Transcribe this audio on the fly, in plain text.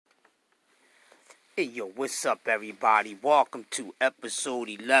Hey yo, what's up everybody? Welcome to episode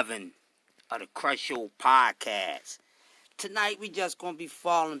 11 of the Crush Show podcast. Tonight we just gonna be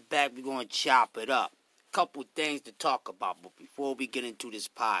falling back, we're gonna chop it up. Couple things to talk about, but before we get into this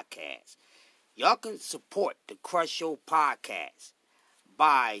podcast, y'all can support the Crush Show podcast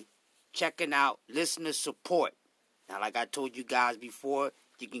by checking out listener support. Now, like I told you guys before,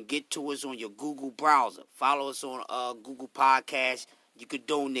 you can get to us on your Google browser. Follow us on Google Podcasts. You could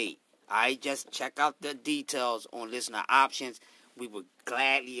donate. Alright, just check out the details on listener options. We would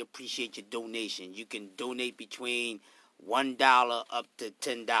gladly appreciate your donation. You can donate between $1 up to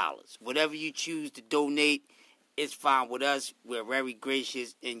 $10. Whatever you choose to donate, it's fine with us. We're very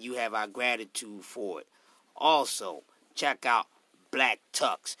gracious, and you have our gratitude for it. Also, check out Black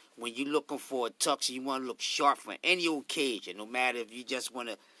Tux. When you're looking for a tux and you want to look sharp for any occasion, no matter if you just want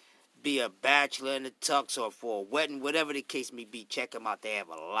to be a bachelor in a tux or for a wedding, whatever the case may be, check them out. They have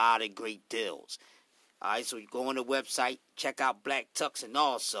a lot of great deals. Alright, so you go on the website, check out Black Tux, and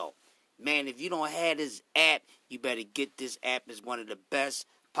also, man, if you don't have this app, you better get this app. It's one of the best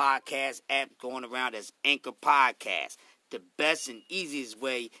podcast apps going around. That's Anchor Podcast. The best and easiest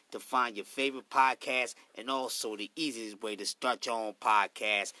way to find your favorite podcast, and also the easiest way to start your own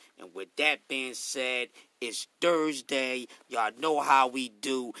podcast. And with that being said, it's Thursday. Y'all know how we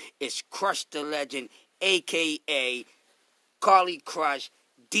do. It's Crush the Legend, a.k.a. Carly Crush,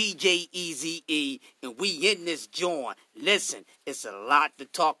 DJ Eazy-E, and we in this joint. Listen, it's a lot to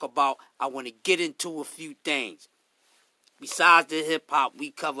talk about. I want to get into a few things. Besides the hip-hop,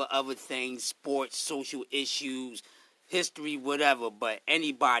 we cover other things, sports, social issues, history, whatever. But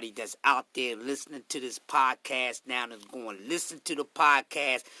anybody that's out there listening to this podcast now that's going to listen to the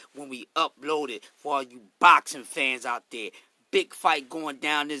podcast when we upload it, for all you boxing fans out there, big fight going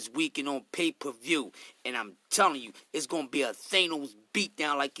down this weekend on pay-per-view. And I'm telling you, it's going to be a Thanos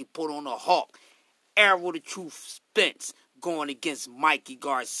beatdown like you put on a Hawk. Arrow the Truth Spence going against Mikey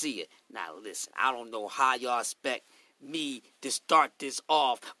Garcia. Now listen, I don't know how y'all expect me to start this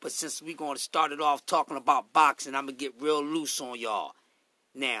off, but since we're going to start it off talking about boxing, I'm going to get real loose on y'all.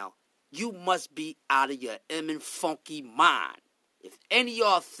 Now, you must be out of your funky mind if any of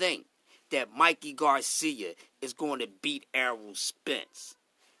y'all think that Mikey Garcia is going to beat Errol Spence.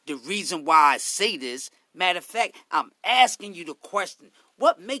 The reason why I say this, matter of fact, I'm asking you the question,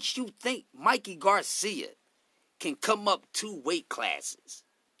 what makes you think Mikey Garcia can come up 2 weight classes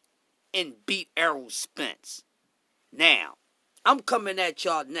and beat Errol Spence? Now, I'm coming at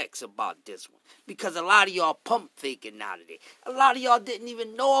y'all next about this one, because a lot of y'all pump faking out of there. A lot of y'all didn't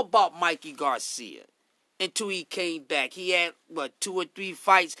even know about Mikey Garcia until he came back. He had, 2 or 3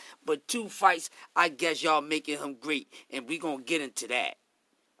 fights, but 2 fights, I guess y'all making him great, and we gonna get into that.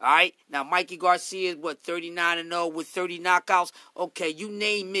 Alright? Now, Mikey Garcia is, 39-0 with 30 knockouts? Okay, you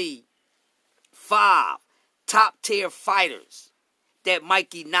name me 5 top-tier fighters that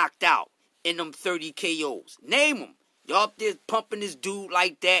Mikey knocked out in them 30 KOs. Name them. Y'all up there pumping this dude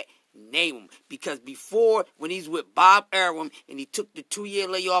like that, name him. Because before, when he's with Bob Arum, and he took the 2-year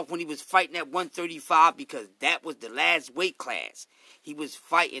layoff when he was fighting at 135, because that was the last weight class he was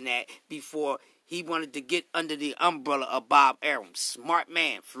fighting at before he wanted to get under the umbrella of Bob Arum. Smart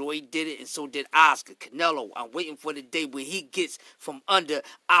man. Floyd did it, and so did Oscar. Canelo, I'm waiting for the day when he gets from under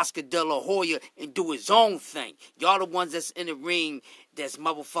Oscar De La Hoya and do his own thing. Y'all the ones that's in the ring that's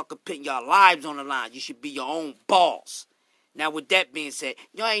motherfucker putting y'all lives on the line. You should be your own boss. Now, with that being said,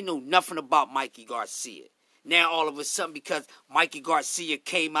 y'all ain't know nothing about Mikey Garcia. Now, all of a sudden, because Mikey Garcia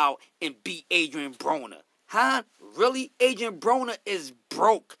came out and beat Adrian Broner. Huh? Really? Adrian Broner is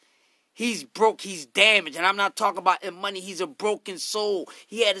broke. He's broke, he's damaged, and I'm not talking about in money, he's a broken soul.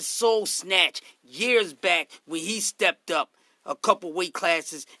 He had his soul snatched years back when he stepped up a couple weight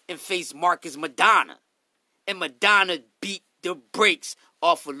classes and faced Marcus Madonna. And Madonna beat the brakes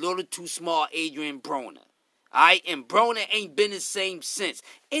off a little too small Adrian Broner. Alright, and Broner ain't been the same since.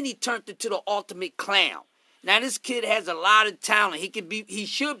 And he turned into the ultimate clown. Now this kid has a lot of talent. He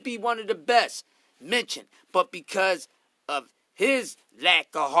should be one of the best mentioned, but because of his lack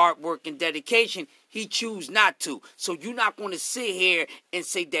of hard work and dedication, he choose not to. So you're not going to sit here and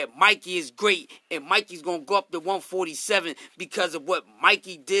say that Mikey is great and Mikey's going to go up to 147 because of what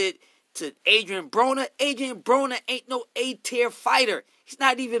Mikey did to Adrian Broner. Adrian Broner ain't no A-tier fighter. He's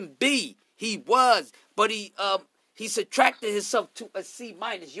not even B. He was, but he subtracted himself to a C-.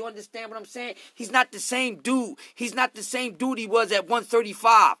 You understand what I'm saying? He's not the same dude. He's not the same dude he was at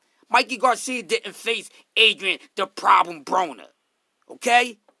 135. Mikey Garcia didn't face Adrian the Problem Broner.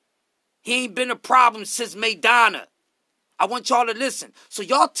 Okay? He ain't been a problem since Maidana. I want y'all to listen. So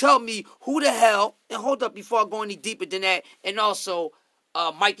y'all tell me who the hell, and hold up before I go any deeper than that, and also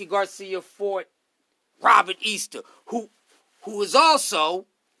Mikey Garcia fought Robert Easter, who is also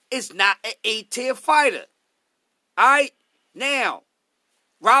is not an A-tier fighter. All right? Now,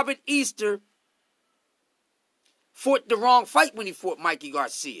 Robert Easter fought the wrong fight when he fought Mikey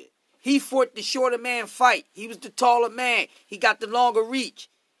Garcia. He fought the shorter man fight. He was the taller man. He got the longer reach.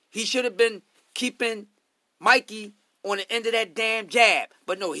 He should have been keeping Mikey on the end of that damn jab.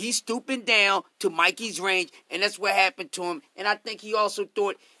 But no, he's stooping down to Mikey's range, and that's what happened to him. And I think he also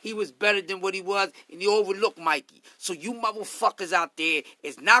thought he was better than what he was, and he overlooked Mikey. So you motherfuckers out there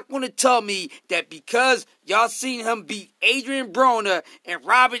is not going to tell me that because y'all seen him beat Adrian Broner and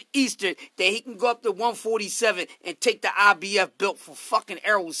Robert Easter that he can go up to 147 and take the IBF belt for fucking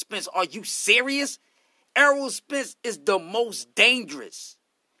Errol Spence. Are you serious? Errol Spence is the most dangerous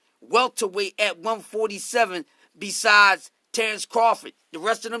welterweight at 147 besides Terrence Crawford. The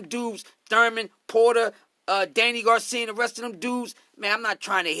rest of them dudes, Thurman, Porter, Danny Garcia, and the rest of them dudes, man, I'm not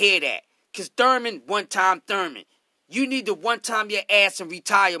trying to hear that. Because Thurman, one-time Thurman. You need to one-time your ass and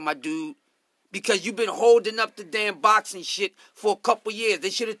retire, my dude. Because you've been holding up the damn boxing shit for a couple years. They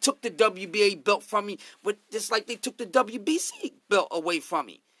should have took the WBA belt from me, but just like they took the WBC belt away from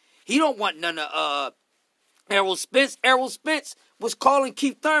me. He don't want none of Errol Spence. Errol Spence was calling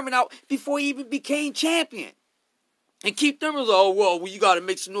Keith Thurman out before he even became champion. And Keith Thurman was like, oh, well, you got to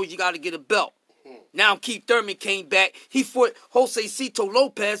make some noise. You got to get a belt. Now Keith Thurman came back. He fought Jose Cito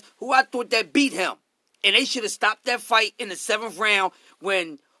Lopez, who I thought that beat him. And they should have stopped that fight in the 7th round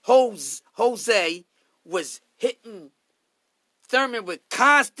when Jose was hitting Thurman with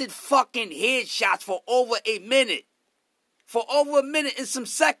constant fucking headshots for over a minute. For over a minute and some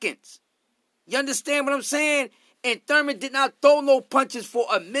seconds. You understand what I'm saying? And Thurman did not throw no punches for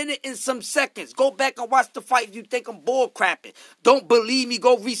a minute and some seconds. Go back and watch the fight if you think I'm bull crapping. Don't believe me,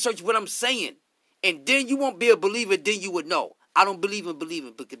 go research what I'm saying. And then you won't be a believer, then you would know. I don't believe in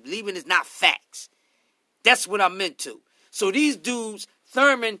believing, because believing is not facts. That's what I'm into. So these dudes,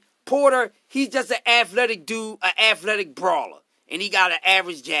 Thurman, Porter, he's just an athletic dude, an athletic brawler. And he got an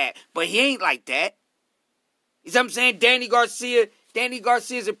average jab. But he ain't like that. You see what I'm saying? Danny Garcia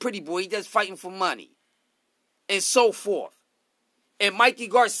is a pretty boy. He just fighting for money. And so forth. And Mikey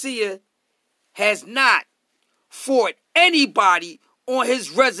Garcia has not fought anybody on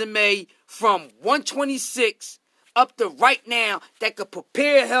his resume from 126 up to right now that could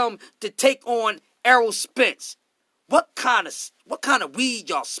prepare him to take on Errol Spence. What kind of weed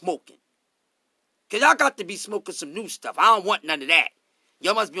y'all smoking? Because y'all got to be smoking some new stuff. I don't want none of that.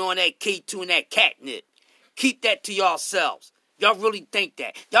 Y'all must be on that K2 and that catnip. Keep that to yourselves. Y'all really think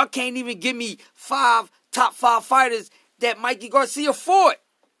that. Y'all can't even give me top 5 fighters that Mikey Garcia fought.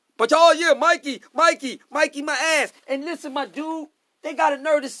 But y'all, yeah, Mikey, my ass. And listen, my dude, they got a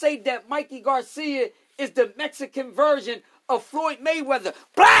nerve to say that Mikey Garcia is the Mexican version of Floyd Mayweather.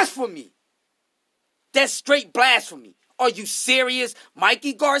 Blasphemy! That's straight blasphemy. Are you serious?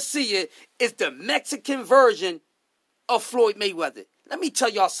 Mikey Garcia is the Mexican version of Floyd Mayweather. Let me tell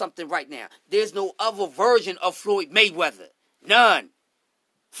y'all something right now. There's no other version of Floyd Mayweather. None.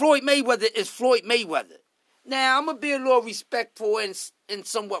 Floyd Mayweather is Floyd Mayweather. Now, I'm going to be a little respectful and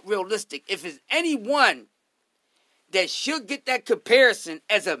somewhat realistic. If there's anyone that should get that comparison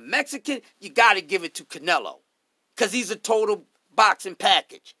as a Mexican, you got to give it to Canelo. Because he's a total boxing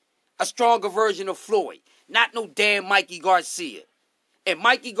package. A stronger version of Floyd. Not no damn Mikey Garcia. And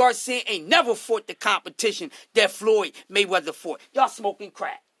Mikey Garcia ain't never fought the competition that Floyd Mayweather fought. Y'all smoking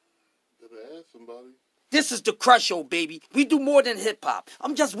crack. Better ask somebody. This is the Crush Show, baby. We do more than hip-hop.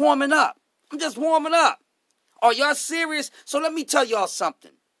 I'm just warming up. Are y'all serious? So let me tell y'all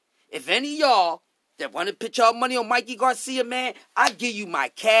something. If any of y'all that want to put y'all money on Mikey Garcia, man, I give you my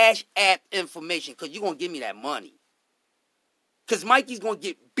Cash App information because you're going to give me that money. Because Mikey's going to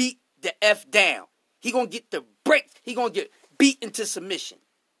get beat the F down. He going to get the breaks. He going to get beat into submission.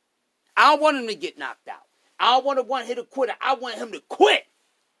 I don't want him to get knocked out. I don't want a one-hitter quitter. I want him to quit.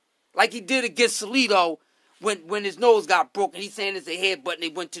 Like he did against Salido when his nose got broken. He's saying it's a headbutt and they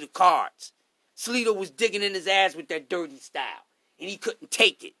went to the cards. Salido was digging in his ass with that dirty style. And he couldn't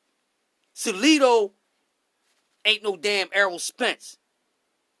take it. Salido ain't no damn Errol Spence.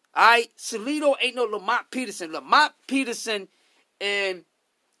 Alright? Salido ain't no Lamont Peterson. Lamont Peterson and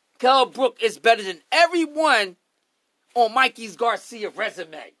Kell Brook is better than everyone on Mikey's Garcia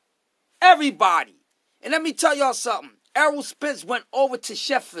resume. Everybody. And let me tell y'all something. Errol Spence went over to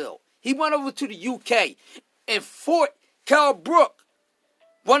Sheffield. He went over to the UK and fought Kell Brook.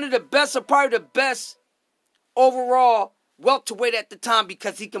 One of the best, or probably the best overall welterweight at the time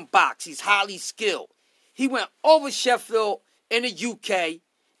because he can box. He's highly skilled. He went over Sheffield in the UK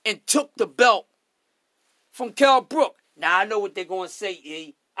and took the belt from Kell Brook. Now, I know what they're going to say,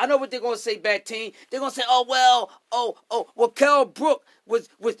 E. I know what they're going to say, bad team. They're going to say, well, Kell Brook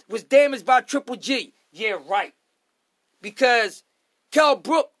was damaged by Triple G. Yeah, right. Because Kell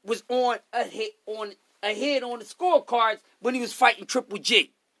Brook was ahead on the scorecards when he was fighting Triple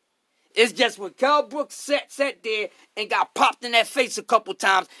G. It's just when Kell Brook sat there and got popped in that face a couple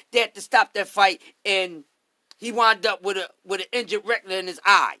times, they had to stop that fight, and he wound up with an injured retina in his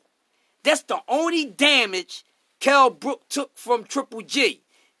eye. That's the only damage Kell Brook took from Triple G.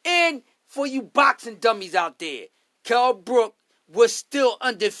 And for you boxing dummies out there, Kell Brook was still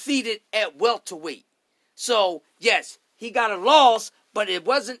undefeated at welterweight. So, yes, he got a loss, but it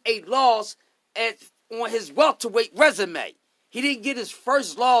wasn't a loss on his welterweight resume. He didn't get his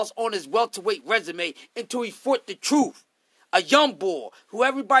first loss on his welterweight resume until he fought The Truth, a young boy who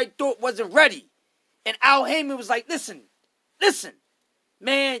everybody thought wasn't ready. And Al Heyman was like, listen,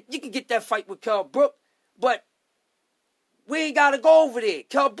 man, you can get that fight with Kell Brook, but we ain't got to go over there.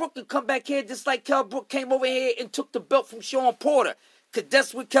 Kell Brook can come back here just like Kell Brook came over here and took the belt from Shawn Porter. Because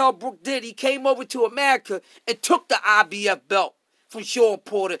that's what Kell Brook did. He came over to America and took the IBF belt from Shawn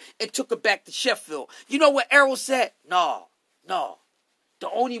Porter and took it back to Sheffield. You know what Errol said? No. The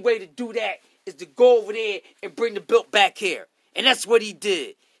only way to do that is to go over there and bring the belt back here. And that's what he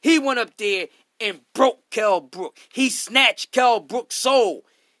did. He went up there and broke Kell Brook. He snatched Kell Brook's soul.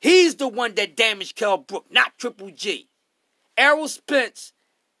 He's the one that damaged Kell Brook, not Triple G. Errol Spence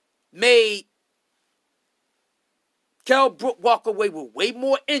made Kell Brook walk away with way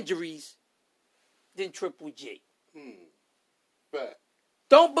more injuries than Triple G. Fact.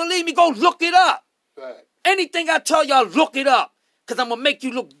 Don't believe me? Go look it up. Fact. Anything I tell y'all, look it up. Because I'm going to make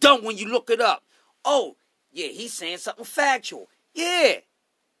you look dumb when you look it up. Oh, yeah, he's saying something factual. Yeah.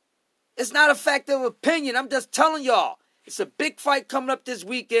 It's not a fact of opinion. I'm just telling y'all. It's a big fight coming up this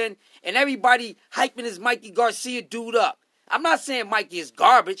weekend, and everybody hyping this Mikey Garcia dude up. I'm not saying Mikey is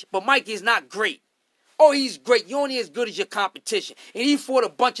garbage, but Mikey is not great. Oh, he's great. You're only as good as your competition. And he fought a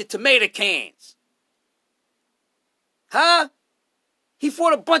bunch of tomato cans. Huh? He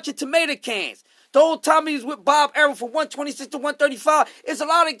fought a bunch of tomato cans. The whole time he was with Bob Arum from 126 to 135, it's a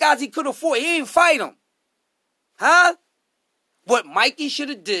lot of guys he could have fought. He didn't fight him. Huh? What Mikey should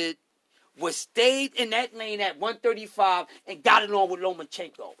have did was stayed in that lane at 135 and got it on with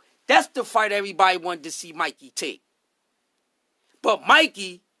Lomachenko. That's the fight everybody wanted to see Mikey take. But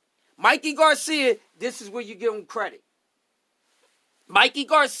Mikey Garcia, this is where you give him credit. Mikey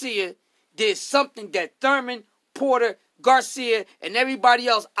Garcia did something that Thurman, Porter, Garcia, and everybody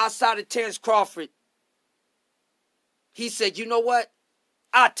else outside of Terrence Crawford, he said, you know what?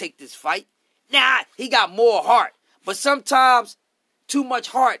 I'll take this fight. Nah, he got more heart. But sometimes too much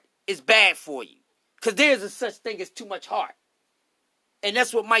heart is bad for you. Because there's a such thing as too much heart. And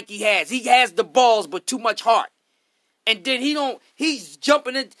that's what Mikey has. He has the balls, but too much heart. And then he's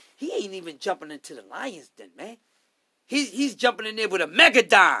jumping in. He ain't even jumping into the Lions Den, man. He's jumping in there with a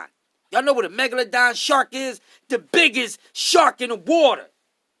Megalodon. Y'all know what a Megalodon shark is? The biggest shark in the water.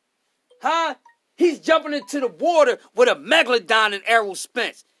 Huh? He's jumping into the water with a Megalodon and Errol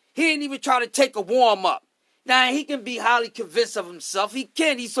Spence. He ain't even try to take a warm-up. Now, he can be highly convinced of himself. He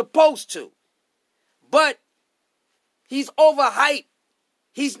can. He's supposed to. But he's overhyped.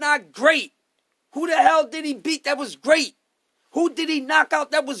 He's not great. Who the hell did he beat that was great? Who did he knock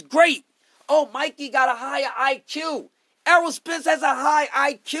out that was great? Oh, Mikey got a higher IQ. Errol Spence has a high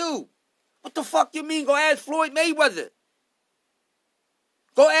IQ. What the fuck you mean? Go ask Floyd Mayweather.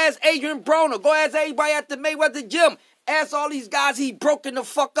 Go ask Adrian Broner. Go ask everybody at the Mayweather gym. Ask all these guys he broken the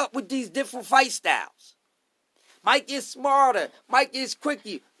fuck up with these different fight styles. Mike is smarter. Mike is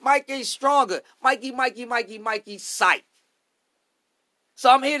quicker. Mike is stronger. Mikey, psych. So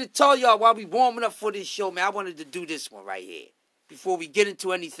I'm here to tell y'all while we warming up for this show, man, I wanted to do this one right here before we get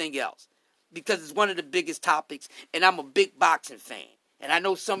into anything else. Because it's one of the biggest topics, and I'm a big boxing fan. And I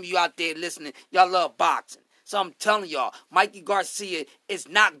know some of you out there listening, y'all love boxing. So I'm telling y'all, Mikey Garcia is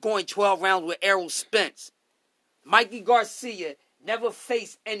not going 12 rounds with Errol Spence. Mikey Garcia never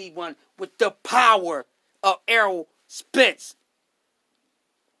faced anyone with the power of Errol Spence.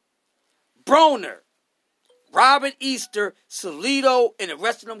 Broner, Robin Easter, Salido, and the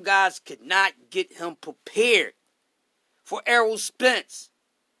rest of them guys could not get him prepared for Errol Spence.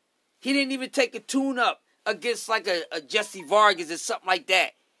 He didn't even take a tune-up against like a Jesse Vargas or something like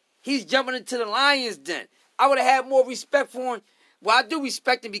that. He's jumping into the Lions Den. I would have had more respect for him. Well, I do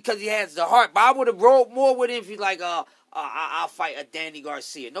respect him because he has the heart, but I would have rolled more with him if he's like, I'll fight a Danny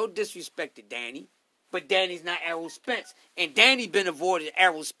Garcia. No disrespect to Danny, but Danny's not Errol Spence. And Danny been avoiding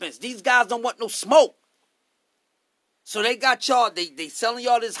Errol Spence. These guys don't want no smoke. So they got y'all, they selling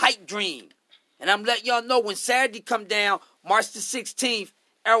y'all this hype dream. And I'm letting y'all know when Saturday come down, March the 16th,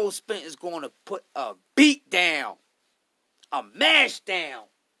 Errol Spence is going to put a beat down, a mash down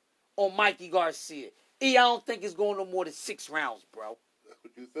on Mikey Garcia. I don't think it's going no more than 6 rounds, bro. That's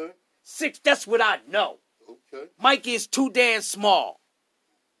what you think? 6, that's what I know. Okay. Mikey is too damn small.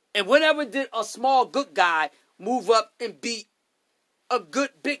 And whenever did a small good guy move up and beat a good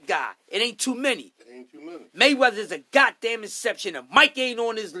big guy? It ain't too many. It ain't too many. Mayweather's a goddamn exception, and Mike ain't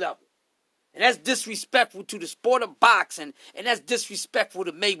on his level. And that's disrespectful to the sport of boxing, and that's disrespectful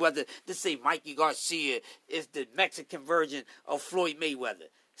to Mayweather to say Mikey Garcia is the Mexican version of Floyd Mayweather.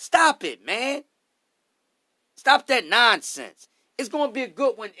 Stop it, man. Stop that nonsense. It's going to be a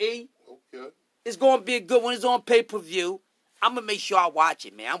good one, E. Okay. It's going to be a good one. It's on pay-per-view. I'm going to make sure I watch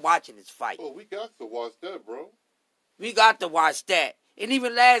it, man. I'm watching this fight. Oh, we got to watch that, bro. We got to watch that. And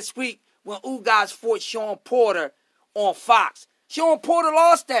even last week, when Ugas fought Sean Porter on Fox, Sean Porter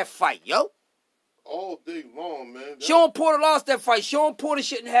lost that fight, yo. All day long, man. Sean Porter lost that fight. Sean Porter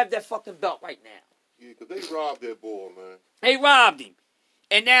shouldn't have that fucking belt right now. Yeah, because they robbed that boy, man. They robbed him.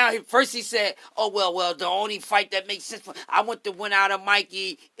 And now, first he said, oh, well, the only fight that makes sense for I want the win out of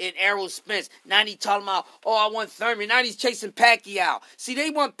Mikey and Errol Spence. Now he talking about, oh, I want Thurman. Now he's chasing Pacquiao. See, they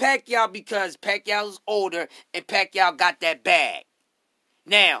want Pacquiao because Pacquiao's older and Pacquiao got that bag.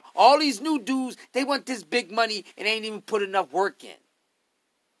 Now, all these new dudes, they want this big money and ain't even put enough work in.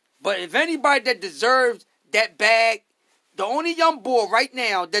 But if anybody that deserves that bag, the only young boy right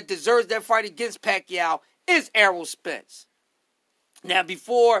now that deserves that fight against Pacquiao is Errol Spence. Now,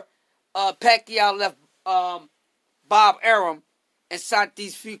 before Pacquiao left Bob Arum and signed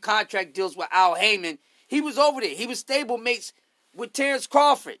these few contract deals with Al Heyman, he was over there. He was stablemates with Terrence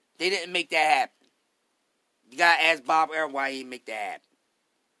Crawford. They didn't make that happen. You got to ask Bob Arum why he didn't make that happen.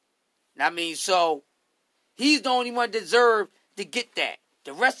 I mean, so he's the only one that deserved to get that.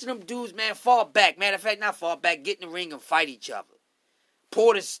 The rest of them dudes, man, fall back. Matter of fact, not fall back. Get in the ring and fight each other.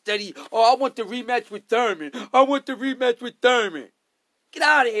 Porter steady. Oh, I want the rematch with Thurman. I want the rematch with Thurman. Get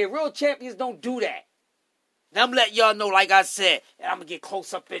out of here. Real champions don't do that. Now I'm letting y'all know, like I said, and I'm going to get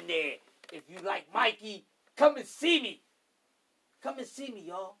close up in there. If you like Mikey, come and see me. Come and see me,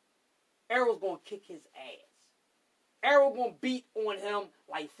 y'all. Errol's going to kick his ass. Errol going to beat on him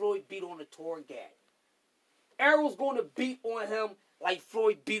like Floyd beat on the Torgat. Errol's going to beat on him like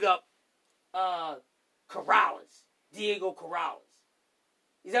Floyd beat up Corrales. Diego Corrales.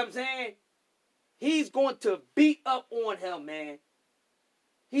 You know what I'm saying? He's going to beat up on him, man.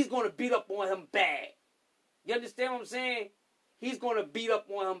 He's going to beat up on him bad. You understand what I'm saying? He's going to beat up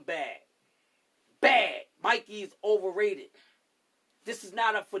on him bad. Bad. Mikey is overrated. This is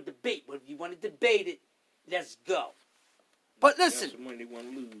not up for debate, but if you want to debate it, let's go. But listen. That's the money they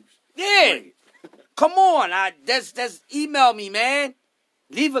want to lose. Yeah. Come on. That's email me, man.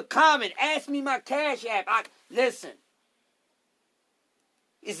 Leave a comment. Ask me my Cash App. Listen.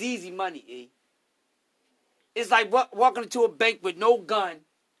 It's easy money, E. It's like walking into a bank with no gun,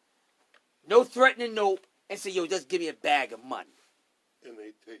 no threatening note, and say, yo, just give me a bag of money. And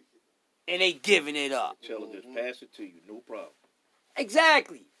they take it. And they giving it up. Tell them just pass it to you, no problem.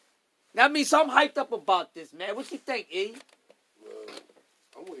 Exactly. Now, I mean, so I'm hyped up about this, man. What you think, E? Well,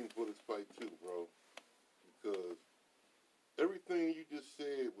 I'm waiting for this fight too, bro. Because everything you just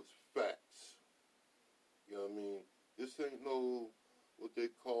said was facts. You know what I mean? This ain't no, what they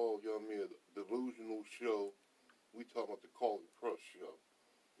call, you know what I mean, a delusional show. We talking about the Call and Crush show.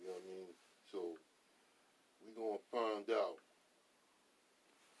 You know what I mean? So, we going to find out.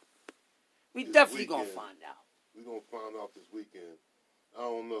 We definitely going to find out. We going to find out this weekend. I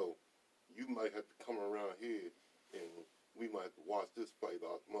don't know. You might have to come around here and we might have to watch this fight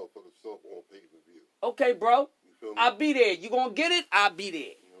out motherfucker self on pay-per-view. Okay, bro. You feel me? I'll be there. You going to get it? I'll be there.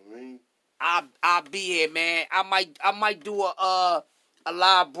 You know what I mean? I'll be here, man. I might do a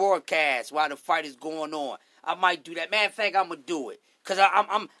live broadcast while the fight is going on. I might do that. Matter of fact, I'm gonna do it because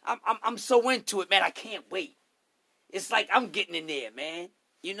I'm so into it, man. I can't wait. It's like I'm getting in there, man.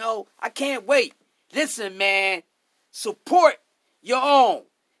 You know, I can't wait. Listen, man, support your own.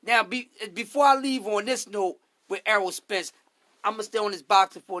 Now, before I leave on this note with Errol Spence, I'm gonna stay on this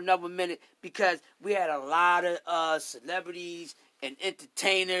boxing for another minute because we had a lot of celebrities and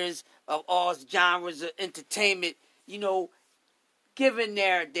entertainers of all genres of entertainment, you know, giving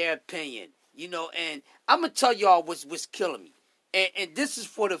their opinion, you know, and I'm going to tell y'all what's killing me. And this is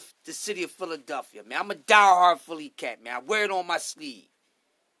for the city of Philadelphia, man. I'm a diehard Philly cat, man. I wear it on my sleeve.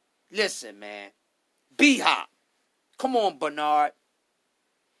 Listen, man. B-Hop. Come on, Bernard.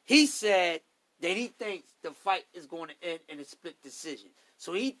 He said that he thinks the fight is going to end in a split decision.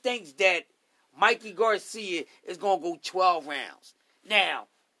 So he thinks that Mikey Garcia is going to go 12 rounds. Now,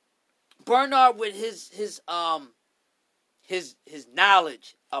 Bernard with his his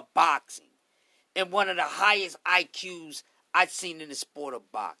knowledge of boxing and one of the highest IQs I've seen in the sport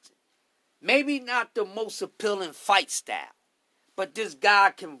of boxing. Maybe not the most appealing fight style, but this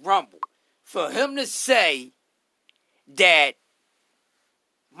guy can rumble. For him to say that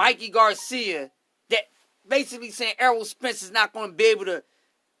Mikey Garcia, that basically saying Errol Spence is not going to be able to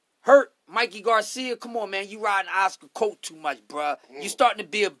hurt Mikey Garcia, come on, man. You riding Oscar coat too much, bruh. You starting to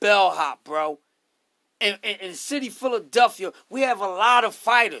be a bellhop, bro. In the city Philadelphia, we have a lot of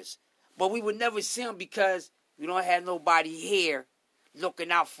fighters, but we would never see them because we don't have nobody here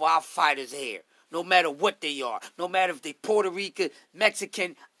looking out for our fighters here. No matter what they are. No matter if they Puerto Rican,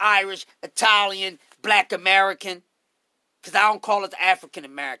 Mexican, Irish, Italian, Black American. Because I don't call it African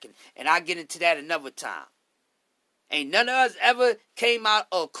American. And I'll get into that another time. Ain't none of us ever came out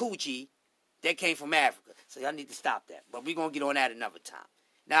of Coochie that came from Africa. So y'all need to stop that. But we're going to get on that another time.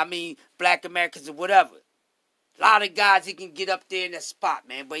 Now, I mean, Black Americans or whatever. A lot of guys, he can get up there in that spot,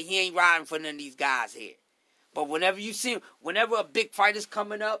 man. But he ain't riding for none of these guys here. But whenever you see him, whenever a big fighter's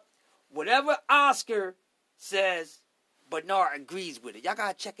coming up, whatever Oscar says, Bernard agrees with it. Y'all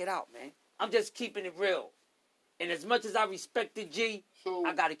got to check it out, man. I'm just keeping it real. And as much as I respect the G,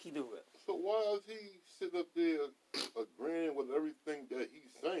 I got to keep it real. So why is he sitting up there agreeing with everything that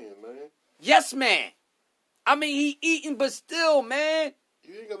he's saying, man? Yes, man. I mean, he eating, but still, man.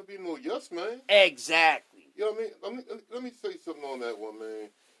 You ain't got to be no yes, man. Exactly. You know what I mean? Let me say something on that one, man.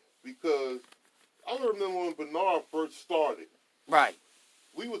 Because I remember when Bernard first started. Right.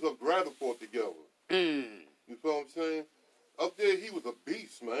 We was a Grateful together. You feel what I'm saying? Up there, he was a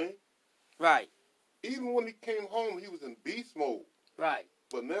beast, man. Right. Even when he came home, he was in beast mode. Right.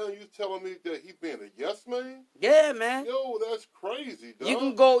 But now you telling me that he being a yes man? Yeah, man. Yo, that's crazy, dog. You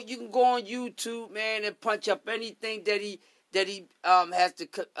can go on YouTube, man, and punch up anything that he has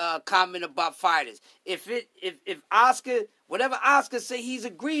to comment about fighters. If Oscar, whatever Oscar say, he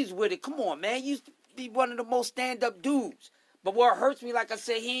agrees with it. Come on, man. He used to be one of the most stand-up dudes. But what hurts me, like I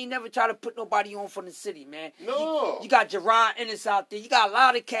said, he ain't never try to put nobody on from the city, man. No. You got Jerron Ennis out there. You got a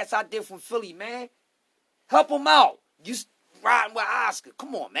lot of cats out there from Philly, man. Help them out. You riding with Oscar.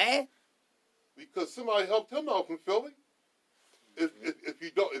 Come on, man. Because somebody helped him out from Philly. If you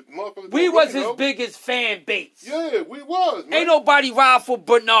don't, if motherfuckers we don't was really his know, biggest fan base. Yeah, we was, man. Ain't nobody ride for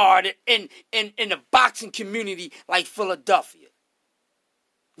Bernard in the boxing community like Philadelphia.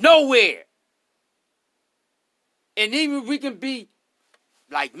 Nowhere. And even we can be,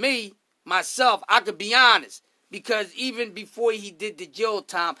 like me, myself, I could be honest. Because even before he did the jail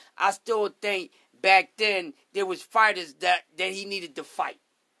time, I still think back then there was fighters that he needed to fight.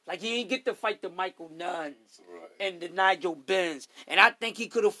 Like he didn't get to fight the Michael Nunns and the Nigel Benns. And I think he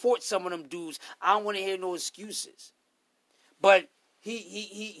could have fought some of them dudes. I don't want to hear no excuses. But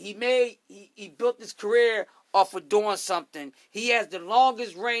he built his career off of doing something. He has the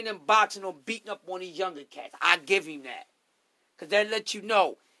longest reign in boxing on beating up on these younger cats. I give him that. Because that lets you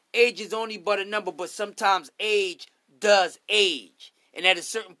know, age is only but a number, but sometimes age does age. And at a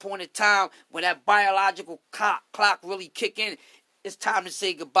certain point in time, when that biological clock really kick in, it's time to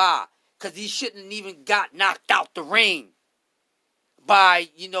say goodbye. Because he shouldn't have even got knocked out the ring by,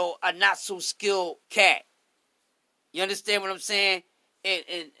 a not-so-skilled cat. You understand what I'm saying?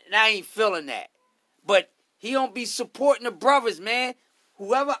 And I ain't feeling that. But he don't be supporting the brothers, man.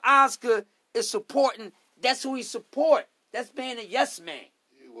 Whoever Oscar is supporting, that's who he support. That's being a yes man.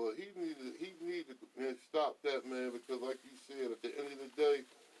 Yeah, well, he needed to stop that, man, because like you said, at the end of the day,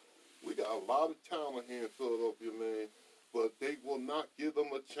 we got a lot of talent here in Philadelphia, man. But they will not give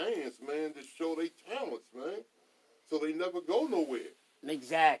them a chance, man, to show their talents, man. So they never go nowhere.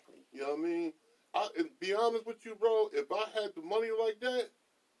 Exactly. You know what I mean? And be honest with you, bro, if I had the money like that,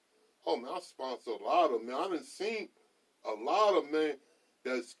 oh, man, I sponsor a lot of them, man. I done seen a lot of, man,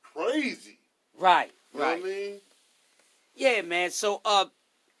 that's crazy. Right, you know what I mean? Yeah, man. So,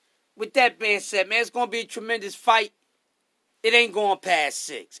 with that being said, man, it's going to be a tremendous fight. It ain't going past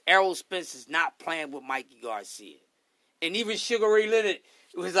 6. Errol Spence is not playing with Mikey Garcia. And even Sugar Ray Leonard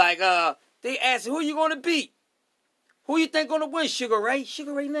was like, they asked, who you going to beat? Who you think going to win, Sugar Ray?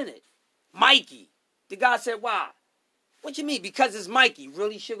 Sugar Ray Leonard. Mikey. The guy said, why? What you mean? Because it's Mikey.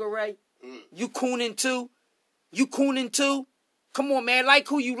 Really, Sugar Ray? You cooning too? You cooning too? Come on, man. Like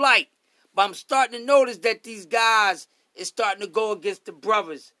who you like. But I'm starting to notice that these guys is starting to go against the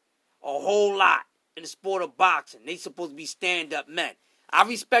brothers a whole lot in the sport of boxing. They supposed to be stand-up men. I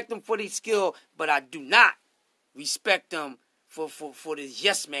respect them for their skill, but I do not respect them for this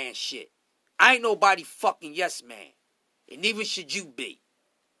yes man shit. I ain't nobody fucking yes man. And neither should you be.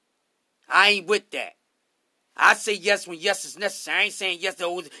 I ain't with that. I say yes when yes is necessary. I ain't saying yes to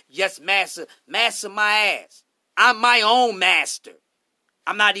always yes massa. Massa my ass. I'm my own master.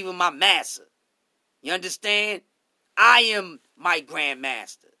 I'm not even my master. You understand? I am my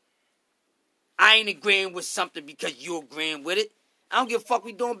grandmaster. I ain't agreeing with something because you're agreeing with it. I don't give a fuck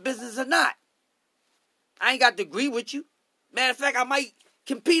we doing business or not. I ain't got to agree with you. Matter of fact, I might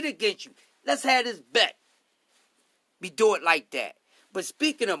compete against you. Let's have this bet. We do it like that. But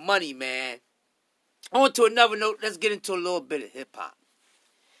speaking of money, man, on to another note, let's get into a little bit of hip-hop.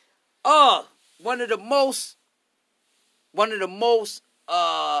 One of the most,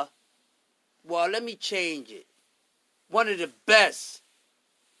 well, let me change it. One of the best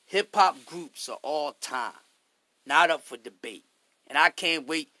hip-hop groups of all time. Not up for debate. And I can't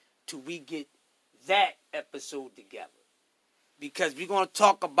wait till we get that episode together. Because we're going to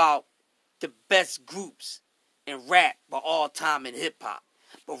talk about the best groups in rap of all time in hip-hop.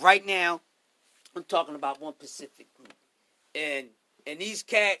 But right now, I'm talking about one specific group. And these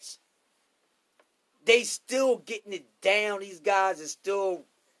cats, they still getting it down. These guys are still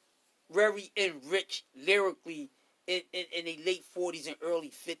very enriched lyrically in the late 40s and early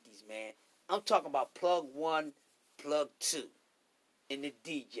 50s, man. I'm talking about Plug 1, Plug 2, and the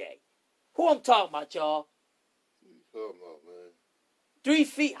DJ. Who I'm talking about, y'all? What you talking about, man? 3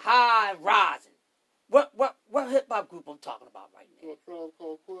 Feet High and Rising. What hip-hop group I'm talking about right now? You want Tribe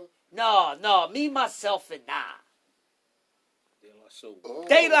Called Quest? No, me, myself, and I. De La Soul. Oh,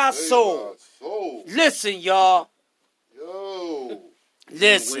 De La De Soul. La Soul. Listen, y'all. Yo. Way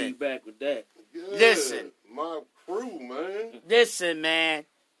Listen. back with that. Yeah. Listen. My crew, man. Listen, man.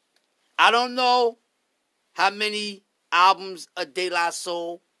 I don't know how many albums of De La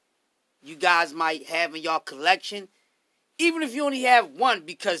Soul you guys might have in your collection. Even if you only have one,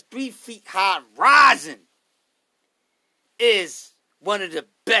 because 3 Feet High Rising is one of the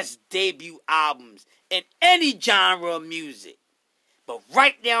best debut albums in any genre of music. But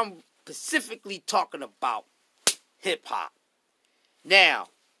right now, I'm specifically talking about hip-hop. Now,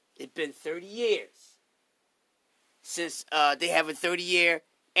 it's been 30 years since they have a 30-year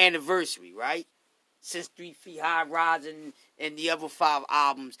anniversary, right? Since 3 Feet High Rising and the other 5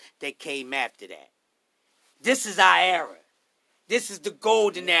 albums that came after that. This is our era. This is the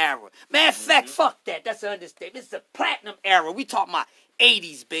golden era. Matter of fact, fuck that. That's an understatement. This is the platinum era. We talking about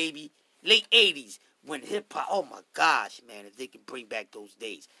 80s, baby. Late 80s. When hip-hop, oh my gosh, man, if they can bring back those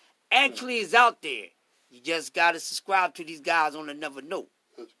days. Actually, it's out there. You just got to subscribe to these guys on another note.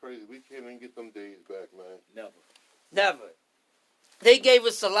 That's crazy. We can't even get them days back, man. Never. They gave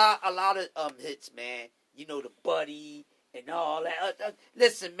us a lot of hits, man. You know, the Buddy and all that.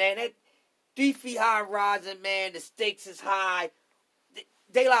 Listen, man, that 3 Feet High Rising, man, the stakes is high.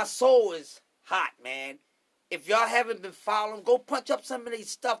 De La Soul is hot, man. If y'all haven't been following, go punch up some of these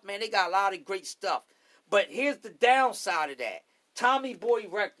stuff, man. They got a lot of great stuff. But here's the downside of that. Tommy Boy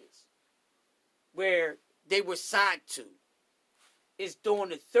Records, where they were signed to, is doing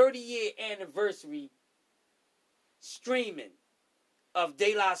the 30-year anniversary streaming of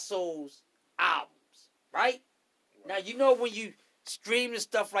De La Soul's albums, right? Now, you know when you stream and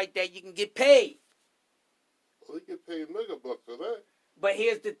stuff like that, you can get paid. Well, they get paid mega bucks for that. But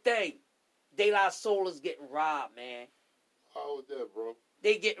here's the thing. De La Soul is getting robbed, man. How is that, bro?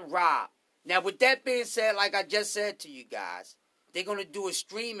 They getting robbed. Now, with that being said, like I just said to you guys, they're going to do a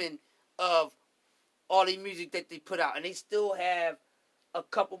streaming of all the music that they put out. And they still have a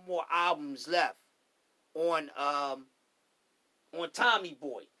couple more albums left on Tommy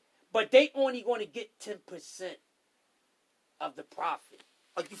Boy. But they only going to get 10% of the profit.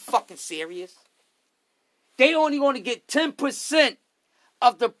 Are you fucking serious? They only going to get 10%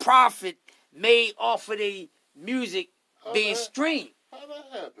 of the profit made off of the music being streamed. How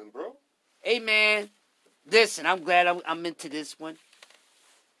that happen, bro? Hey, man, listen, I'm glad I'm into this one.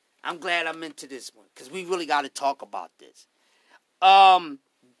 I'm glad I'm into this one because we really got to talk about this.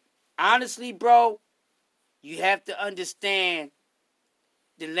 Honestly, bro, you have to understand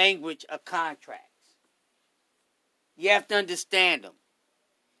the language of contracts. You have to understand them.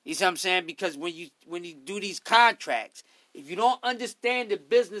 You see what I'm saying? Because when you do these contracts, if you don't understand the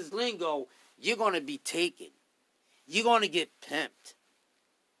business lingo, you're going to be taken. You're going to get pimped.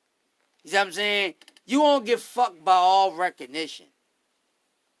 You see what I'm saying? You won't get fucked by all recognition.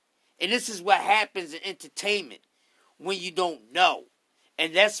 And this is what happens in entertainment when you don't know.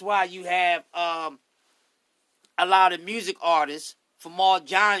 And that's why you have a lot of music artists from all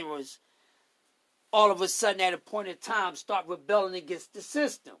genres all of a sudden at a point in time start rebelling against the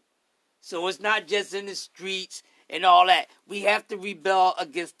system. So it's not just in the streets and all that. We have to rebel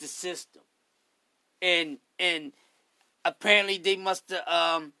against the system. And apparently they must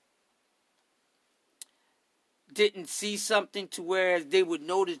have didn't see something to where they would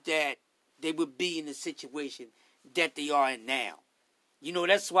notice that they would be in a situation that they are in now. You know,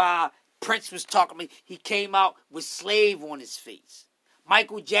 that's why Prince was talking about, he came out with slave on his face.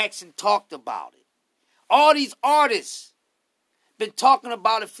 Michael Jackson talked about it. All these artists been talking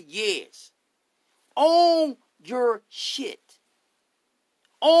about it for years. Own your shit.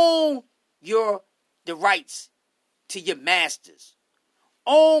 Own the rights to your masters.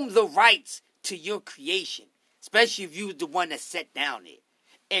 Own the rights to your creation. Especially if you was the one that sat down there.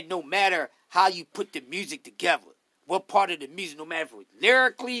 And no matter how you put the music together, what part of the music, no matter if it's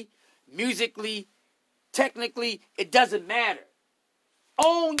lyrically, musically, technically, it doesn't matter.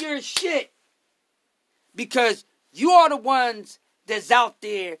 Own your shit. Because you are the ones that's out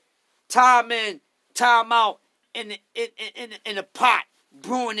there, time in, time out, in the pot,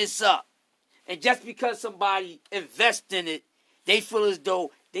 brewing this up. And just because somebody invests in it, they feel as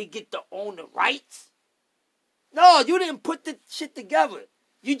though they get to own the rights. No, you didn't put the shit together.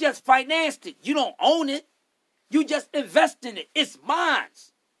 You just financed it. You don't own it. You just invest in it. It's mine.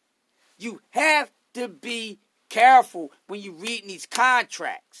 You have to be careful when you're reading these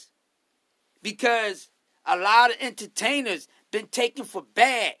contracts. Because a lot of entertainers been taken for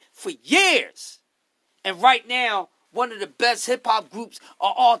bad for years. And right now, one of the best hip-hop groups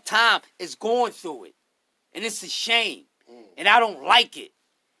of all time is going through it. And it's a shame. And I don't like it.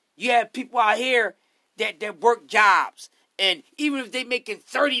 You have people out here that work jobs. And even if they making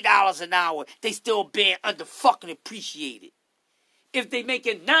 $30 an hour, they still being under fucking appreciated. If they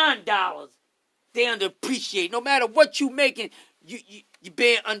making $9, they underappreciated. No matter what you making, you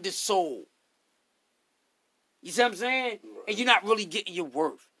being undersold. You see what I'm saying? And you're not really getting your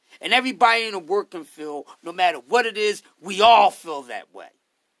worth. And everybody in the working field, no matter what it is, we all feel that way.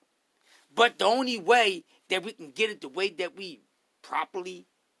 But the only way that we can get it the way that we properly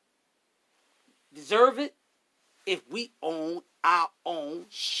deserve it, if we own our own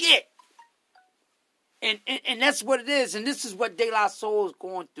shit. And that's what it is. And this is what De La Soul is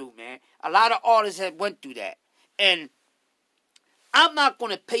going through, man. A lot of artists have went through that. And I'm not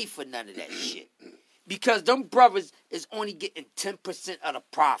going to pay for none of that shit. Because them brothers is only getting 10% of the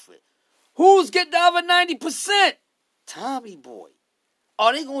profit. Who's getting the other 90%? Tommy Boy.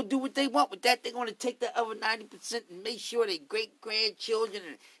 Are they going to do what they want with that? They're going to take the other 90% and make sure their great-grandchildren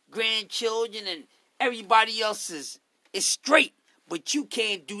and grandchildren and everybody else is straight. But you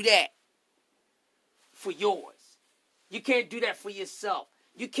can't do that for yours. You can't do that for yourself.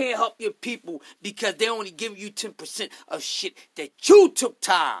 You can't help your people because they only give you 10% of shit that you took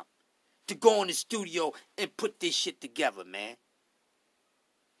time to go in the studio and put this shit together, man.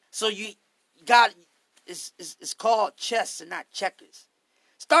 So you got, it's called chess and not checkers.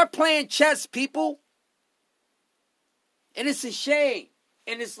 Start playing chess, people. And it's a shame.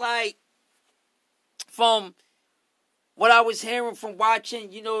 And it's like, from what I was hearing from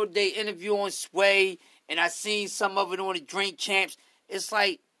watching, you know, they interview on Sway, and I seen some of it on the Drink Champs. It's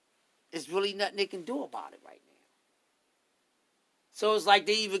like, it's really nothing they can do about it right now. So it's like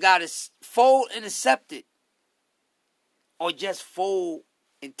they either got to fold and accept it, or just fold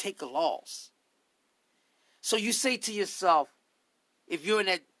and take a loss. So you say to yourself, if you're in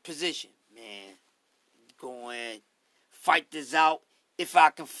that position, man, go in, fight this out. If I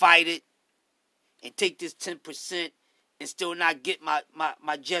can fight it and take this 10% and still not get my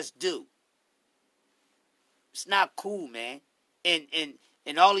just due. It's not cool, man.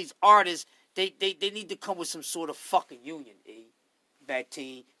 And all these artists, they need to come with some sort of fucking union, Bad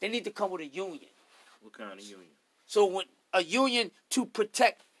team. They need to come with a union. What kind of union? So when a union to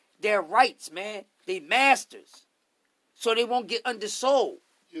protect their rights, man. They masters. So they won't get undersold.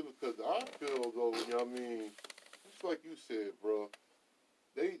 Yeah, because I feel though, you know what I mean, just like you said, bro,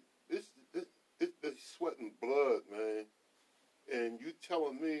 they sweating blood, man. And you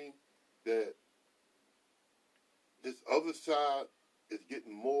telling me that this other side is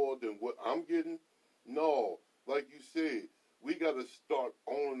getting more than what I'm getting? No. Like you said, we got to start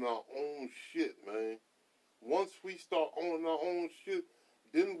owning our own shit, man. Once we start owning our own shit,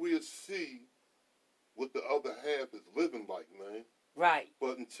 then we'll see what the other half is living like, man. Right.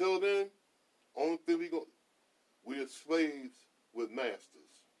 But until then, only thing we're slaves with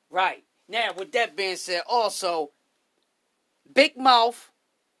masters. Right. Now, with that being said, also, Big Mouth,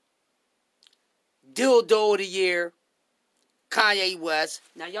 Dildo of the Year, Kanye West.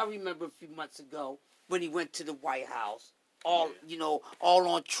 Now, y'all remember a few months ago when he went to the White House, all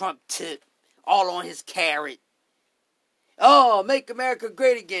on Trump tip, all on his carrot. Oh, make America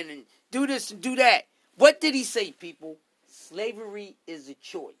great again and do this and do that. What did he say, people? Slavery is a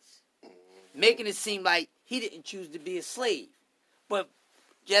choice. Making it seem like he didn't choose to be a slave. But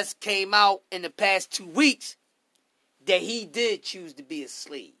just came out in the past 2 weeks that he did choose to be a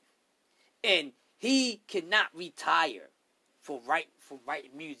slave. And he cannot retire for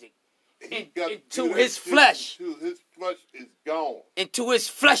writing music. Until His flesh. Until his flesh is gone. Until his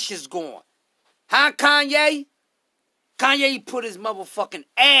flesh is gone. Huh, Kanye? Kanye put his motherfucking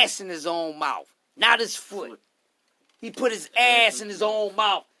ass in his own mouth, not his foot. He put his ass in his own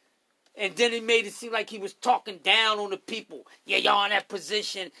mouth. And then he made it seem like he was talking down on the people. Yeah, y'all in that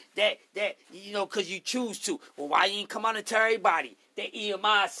position that you know, because you choose to. Well, why you ain't come out and tell everybody that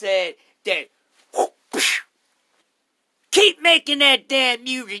EMI said that keep making that damn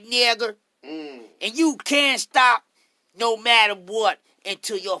music, nigga. And you can't stop no matter what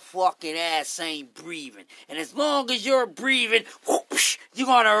until your fucking ass ain't breathing. And as long as you're breathing, you're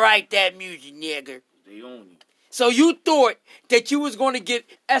going to write that music, nigga. They own you. So you thought that you was going to get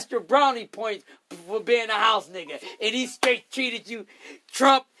Esther Brownie points for being a house nigga. And he straight treated you,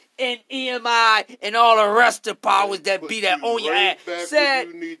 Trump and EMI and all the rest of powers that be that on your ass. Said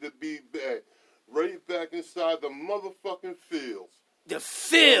you need to be back. Right back inside the motherfucking fields. The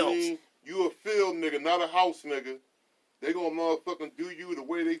fields. I mean, you a field nigga, not a house nigga. They gonna motherfucking do you the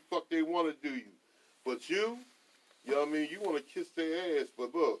way they want to do you. But you know what I mean, you want to kiss their ass.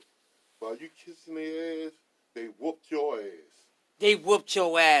 But look, while you kissing their ass, they whooped your ass. They whooped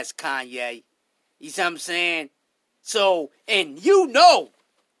your ass, Kanye. You see what I'm saying? So, and you know,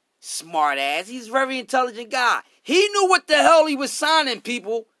 smart ass, he's a very intelligent guy. He knew what the hell he was signing,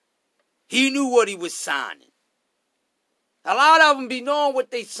 people. He knew what he was signing. A lot of them be knowing what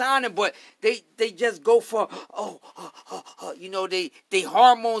they signing, but they just go for, you know, they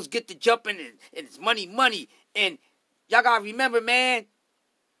hormones get to jumping and it's money. And y'all gotta remember, man,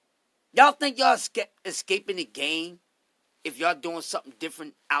 y'all think y'all escaping the game if y'all doing something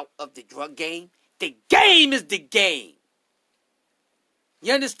different out of the drug game? The game is the game.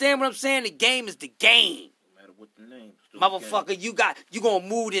 You understand what I'm saying? The game is the game. No matter what the name. Motherfucker, you gonna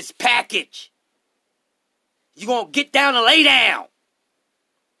move this package. You gonna get down and lay down.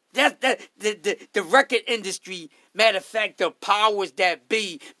 The record industry, matter of fact, the powers that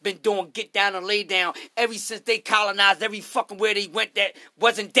be been doing get down and lay down ever since they colonized every fucking where they went that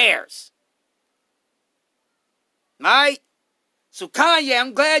wasn't theirs. Right? So Kanye,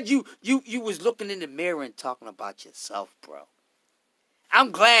 I'm glad you was looking in the mirror and talking about yourself, bro.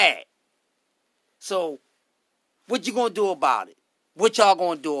 I'm glad. So, what you gonna do about it? What y'all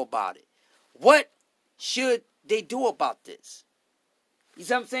gonna do about it? What should they do about this? You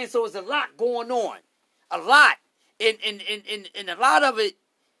see what I'm saying? So there's a lot going on. A lot. And a lot of it,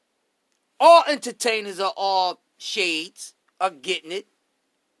 all entertainers are all shades, are getting it.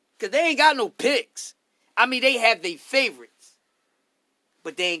 Because they ain't got no picks. I mean, they have their favorites.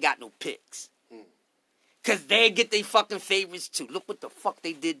 But they ain't got no picks. Because they get their fucking favorites too. Look what the fuck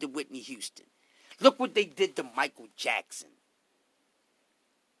they did to Whitney Houston. Look what they did to Michael Jackson.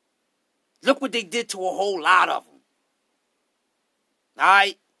 Look what they did to a whole lot of them.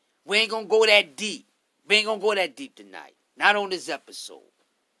 Alright? We ain't gonna go that deep. We ain't gonna go that deep tonight. Not on this episode.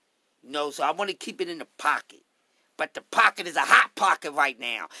 You know, so I want to keep it in the pocket. But the pocket is a hot pocket right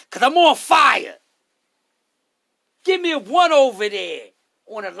now. Because I'm on fire. Give me a one over there.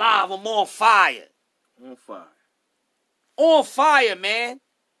 On the live, I'm on fire. On fire. On fire, man.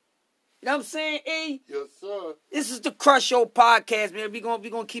 You know what I'm saying, E? Yes, sir. This is the Crush Show podcast, man. We're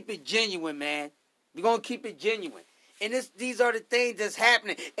gonna keep it genuine, man. We're gonna keep it genuine. And these are the things that's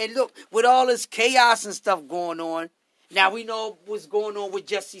happening. And look, with all this chaos and stuff going on, now we know what's going on with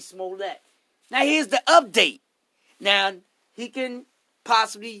Jussie Smollett. Now here's the update. Now, he can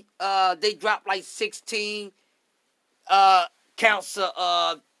possibly, they dropped like 16 counts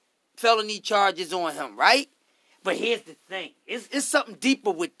of felony charges on him, right? But here's the thing. It's something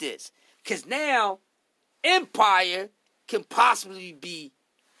deeper with this. Because now, Empire can possibly be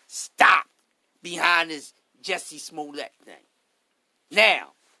stopped behind this Jussie Smollett thing. Now,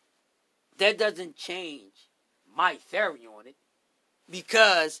 that doesn't change my theory on it.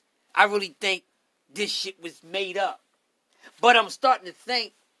 Because I really think this shit was made up. But I'm starting to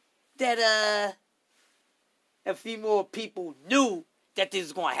think that a few more people knew that this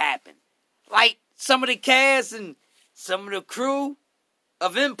was going to happen. Like some of the cast and some of the crew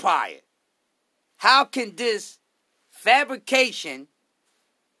of Empire. How can this fabrication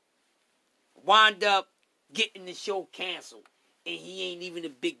wind up getting the show canceled and he ain't even a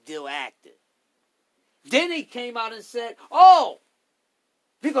big deal actor? Then they came out and said, oh,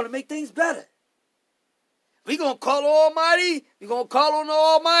 we're going to make things better. We're going to call Almighty. We're going to call on the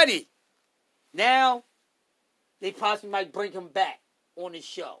Almighty. Now, they possibly might bring him back on the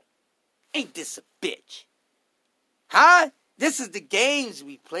show. Ain't this a bitch? Huh? This is the games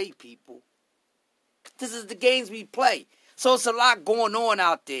we play, people. This is the games we play. So it's a lot going on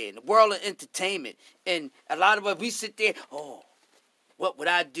out there in the world of entertainment. And a lot of us, we sit there, oh, what would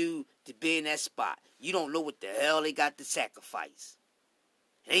I do to be in that spot? You don't know what the hell they got to sacrifice.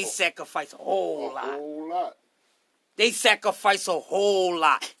 They sacrifice a whole lot. A whole lot. They sacrifice a whole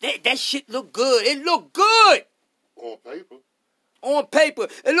lot. That shit look good. It look good. On paper. On paper.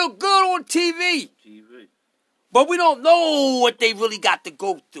 It look good on TV. TV. But we don't know what they really got to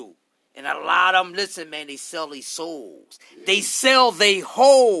go through. And a lot of them, listen, man, they sell their souls. Yeah. They sell their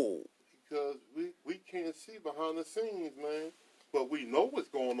whole. Because we can't see behind the scenes, man. But we know what's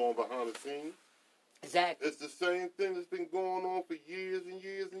going on behind the scenes. Exactly. It's the same thing that's been going on for years and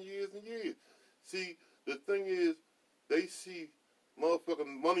years and years and years. See, the thing is, they see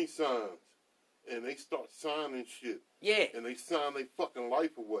motherfucking money signs, and they start signing shit. Yeah. And they sign their fucking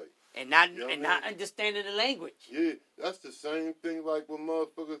life away. And not understanding the language. Yeah, that's the same thing like when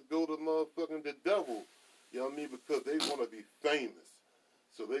motherfuckers go to motherfucking the devil. You know what I mean? Because they want to be famous.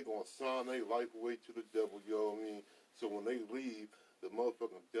 So they going to sign their life away to the devil, you know what I mean? So when they leave, the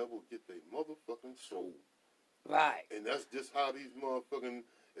motherfucking devil get their motherfucking soul. Right. And that's just how these motherfucking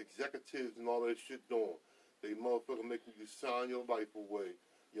executives and all that shit doing. They motherfucking making you sign your life away,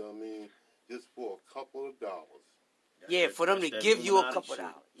 you know what I mean? Just for a couple of dollars. Yeah, for them to give you a couple of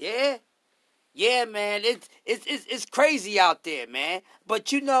dollars. Yeah. Yeah, man. It's crazy out there, man.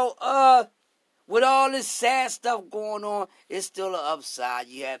 But you know, with all this sad stuff going on, it's still an upside.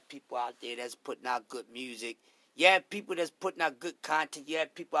 You have people out there that's putting out good music. You have people that's putting out good content. You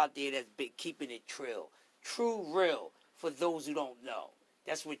have people out there that's been keeping it trill. True, real, for those who don't know.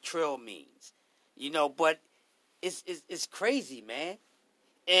 That's what trill means. You know, but it's crazy, man.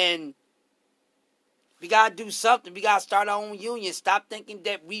 And we got to do something. We got to start our own union. Stop thinking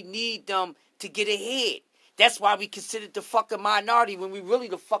that we need them to get ahead. That's why we consider the fucking minority when we really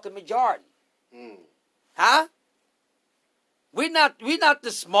the fucking majority. Huh? We're not the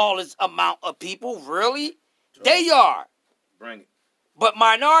smallest amount of people, really. They are. Bring it. But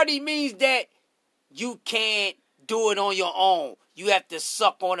minority means that you can't do it on your own. You have to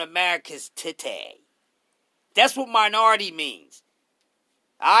suck on America's titty. That's what minority means.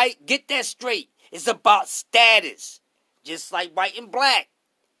 All right? Get that straight. It's about status. Just like white and black.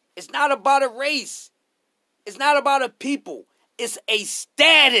 It's not about a race. It's not about a people. It's a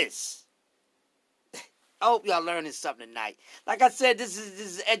status. I hope y'all learning something tonight. Like I said, this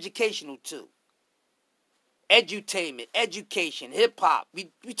is educational too. Edutainment, education, hip-hop.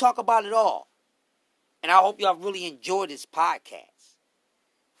 We talk about it all. And I hope y'all really enjoy this podcast.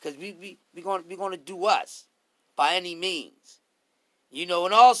 Because we're gonna do us by any means. You know,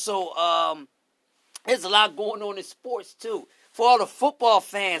 and also, there's a lot going on in sports, too. For all the football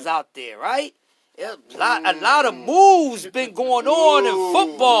fans out there, right? A lot of moves been going on in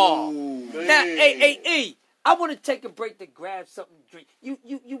football. Now, hey, I want to take a break to grab something to drink.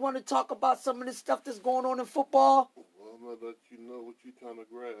 You want to talk about some of the stuff that's going on in football? Well, I'm going to let you know what you're trying to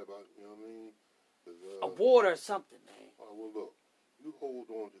grab. You know what I mean? A water or something, man. Oh, well, look. You hold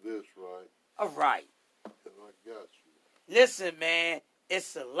on to this, right? All right. And I got you. Listen, man.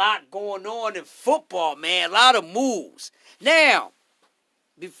 It's a lot going on in football, man. A lot of moves. Now,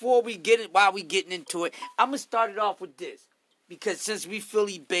 while we getting into it, I'm going to start it off with this. Because since we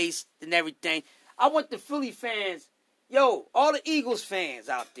Philly-based and everything, I want the Philly fans, all the Eagles fans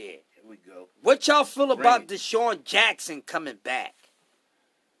out there. Here we go. What y'all feel about Deshaun Jackson coming back?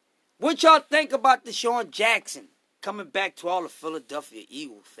 What y'all think about Deshaun Jackson coming back to all the Philadelphia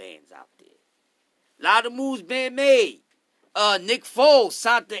Eagles fans out there? A lot of moves being made. Nick Foles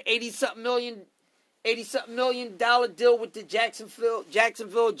signed the $80-something million deal with the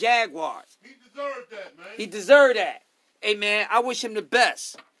Jacksonville Jaguars. He deserved that, man. He deserved that. Hey, man, I wish him the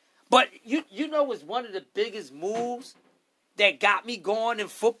best. But you know what's one of the biggest moves that got me going in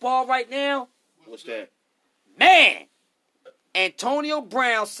football right now? What's that? Man, Antonio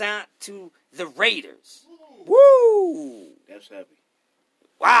Brown signed to the Raiders. Woo! That's heavy.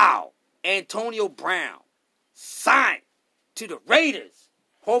 Wow. Antonio Brown signed to the Raiders.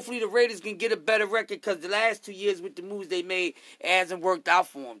 Hopefully the Raiders can get a better record because the last 2 years with the moves they made, it hasn't worked out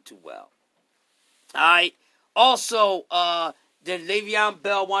for them too well. All right. Also, then Le'Veon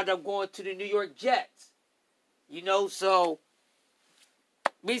Bell wound up going to the New York Jets. You know, so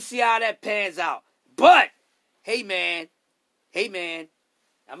we see how that pans out. But, hey, man, I'm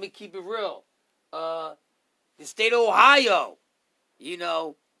going to keep it real. The state of Ohio,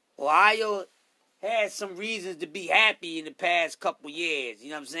 Ohio had some reasons to be happy in the past couple years. You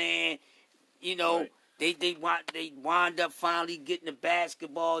know what I'm saying? Right. They wind up finally getting a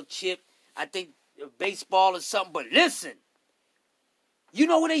basketball chip. I think baseball or something. But listen, you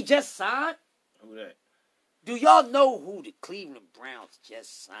know who they just signed? Who that? Do y'all know who the Cleveland Browns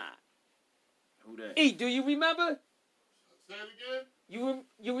just signed? Who that? E, do you remember? Say it again.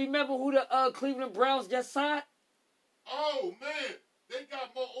 You remember who the Cleveland Browns just signed? Oh man, they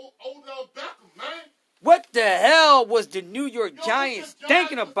got more Odell Beckham, man. What the hell was the New York Yo, Giants what the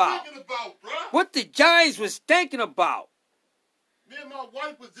thinking was about? Thinking about, bruh? What the Giants was thinking about? Me and my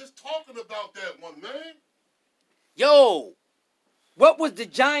wife was just talking about that one, man. Yo, what was the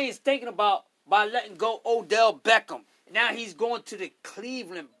Giants thinking about by letting go Odell Beckham? Now he's going to the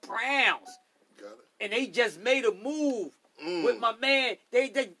Cleveland Browns. Got it. And they just made a move with my man. They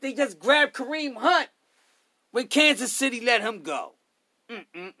just grabbed Kareem Hunt when Kansas City let him go.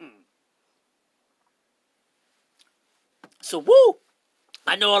 So, woo!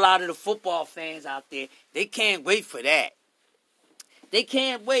 I know a lot of the football fans out there, they can't wait for that. They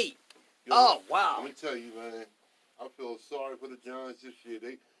can't wait. Yo, Oh, wow. Let me tell you, man. I feel sorry for the Giants this year.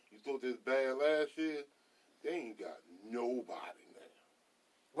 You thought this bad last year. They ain't got nobody now.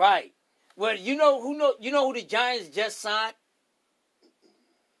 Right. Well, you know who the Giants just signed?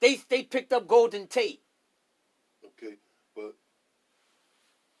 They picked up Golden Tate. Okay, but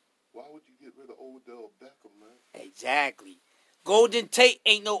why would you get rid of Odell Beckham, man? Exactly. Golden Tate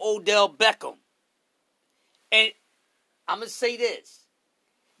ain't no Odell Beckham. And I'm going to say this.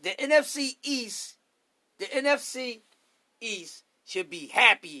 The NFC East should be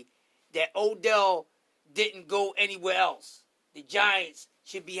happy that Odell didn't go anywhere else. The Giants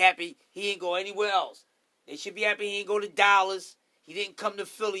should be happy he didn't go anywhere else. They should be happy he didn't go to Dallas, he didn't come to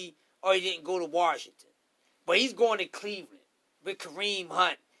Philly, or he didn't go to Washington. But he's going to Cleveland with Kareem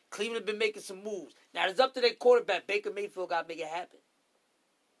Hunt. Cleveland been making some moves. Now, it's up to their quarterback. Baker Mayfield got to make it happen.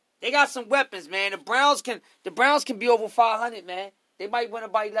 They got some weapons, man. The Browns can be over 500, man. They might win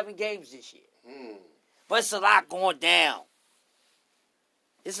about 11 games this year. But it's a lot going down.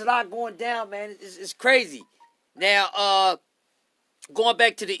 It's a lot going down, man. It's crazy. Now, going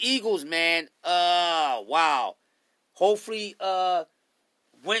back to the Eagles, man. Wow. Hopefully,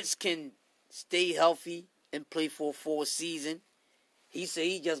 Wentz can stay healthy and play for a full season. He said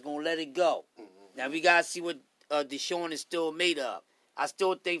he just going to let it go. Now, we got to see what Deshaun is still made of. I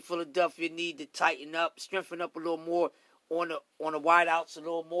still think Philadelphia need to tighten up, strengthen up a little more on the wideouts a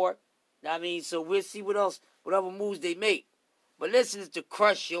little more. Know what I mean? So we'll see what other moves they make. But listen to the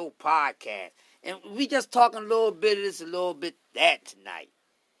Crush Show podcast. And we just talking a little bit of this, a little bit that tonight.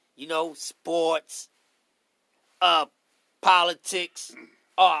 You know, sports, politics.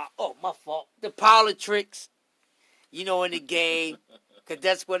 Oh, my fault. The politics, you know, in the game. Because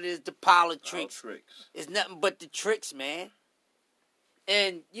that's what it is, the politics. It's nothing but the tricks, man.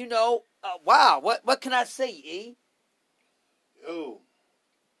 And, you know, wow, what can I say, E? Yo,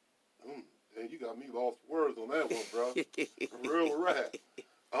 man, you got me lost words on that one, bro. Real rap.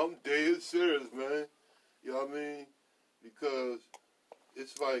 I'm dead serious, man. You know what I mean? Because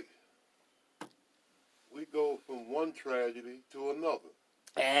it's like we go from one tragedy to another.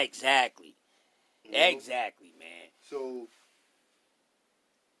 Exactly. You know? Exactly, man. So,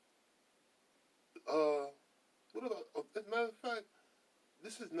 what about, as a matter of fact,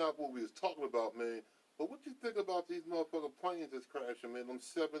 this is not what we was talking about, man. But what you think about these motherfucking planes that's crashing, man? Them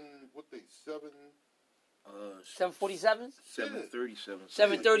 747s? 737.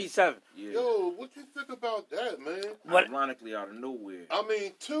 737. Yeah. Yo, what you think about that, man? Ironically, out of nowhere. I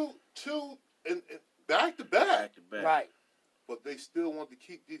mean, two, and back to back. Right. But they still want to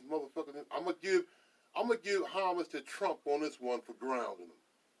keep these motherfuckers. I'm gonna give homage to Trump on this one for grounding them.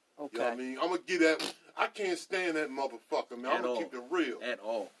 Okay. You know what I mean? I'm gonna give that. I can't stand that motherfucker, man. I'm gonna keep it real. At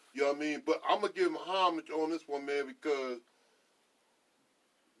all. You know what I mean? But I'm gonna give him homage on this one, man, because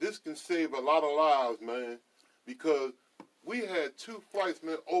this can save a lot of lives, man. Because we had two flights,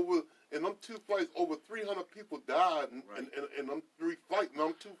 man, over 300 people died in them 3 flights, man,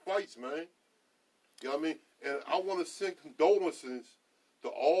 them 2 flights, man. You know what I mean? And I want to send condolences to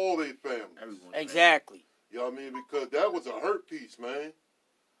all their families. Everyone. Exactly. You know what I mean? Because that was a hurt piece, man.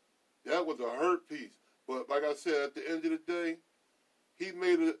 That was a hurt piece. But like I said, at the end of the day, he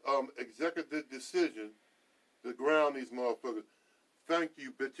made an executive decision to ground these motherfuckers. Thank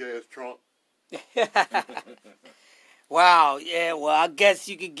you, bitch-ass Trump. Wow, yeah, well, I guess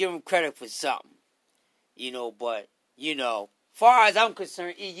you can give him credit for something. You know, but, you know, far as I'm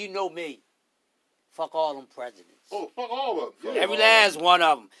concerned, E, you know me. Fuck all them presidents. Oh, fuck all of them. Every last one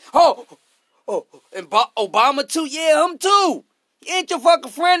of them. Oh, and Obama too? Yeah, him too. He ain't your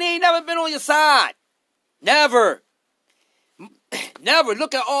fucking friend. He ain't never been on your side. Never. Never.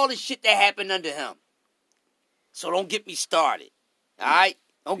 Look at all the shit that happened under him. So don't get me started. All right?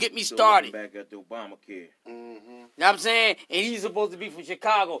 Don't get me Still started. looking back at the Obamacare. Mm-hmm. You know what I'm saying? And he's supposed to be from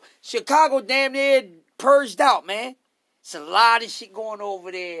Chicago. Chicago damn near purged out, man. It's a lot of shit going on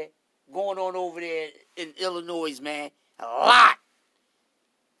over there in Illinois, man. A lot.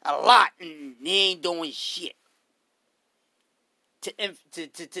 And they ain't doing shit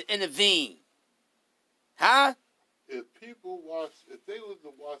to intervene. Huh? If they was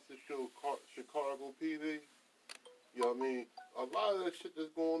to watch the show Chicago PD, you know what I mean? A lot of that shit that's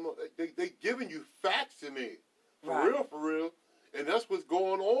going on, they giving you facts in it. For real. And that's what's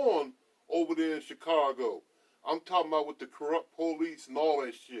going on over there in Chicago. I'm talking about with the corrupt police and all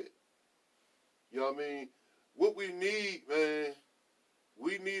that shit. You know what I mean? What we need, man,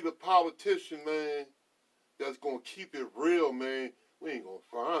 we need a politician, man, that's going to keep it real, man. We ain't going to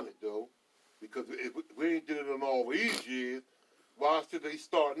find it, though. Because if we ain't did it in all these years, why should they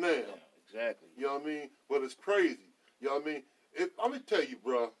start now? Yeah, exactly. You know what I mean? But it's crazy. You know what I mean? I'm going to tell you,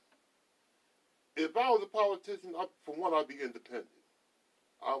 bro. If I was a politician, for one, I'd be independent.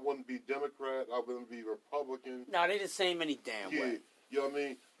 I wouldn't be Democrat. I wouldn't be Republican. No, they the same any damn way. You know what I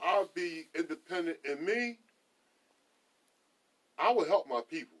mean? I'd be independent. And me, I would help my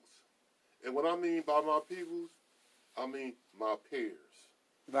peoples. And what I mean by my peoples, I mean my peers.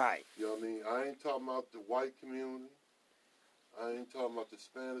 Right. You know what I mean? I ain't talking about the white community. I ain't talking about the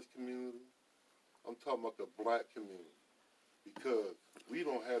Spanish community. I'm talking about the black community. Because we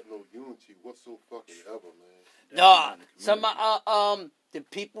don't have no unity whatsoever, man. No, some the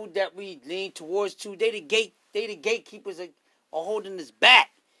people that we lean towards too, they the gatekeepers are holding us back.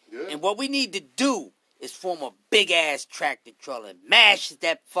 Yeah. And what we need to do is form a big ass tractor trailer and mash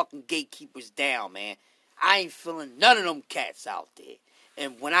that fucking gatekeepers down, man. I ain't feeling none of them cats out there.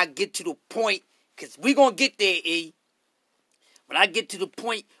 And when I get to the point, because we going to get there, E. When I get to the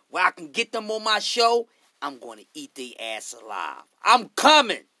point where I can get them on my show, I'm going to eat their ass alive. I'm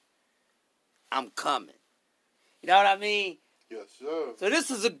coming. You know what I mean? Yes, sir. So this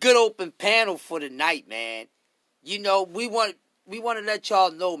is a good open panel for tonight, man. You know, we want to let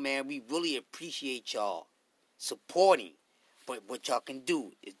y'all know, man, we really appreciate y'all supporting. But what y'all can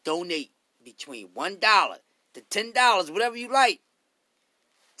do is donate between $1 to $10, whatever you like.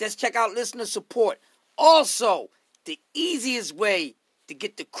 Just check out listener support. Also, the easiest way to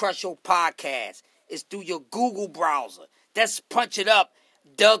get the Crush Show podcast is through your Google browser. Just punch it up,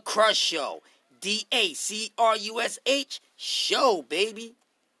 The Crush Show. DACRUSH show, baby.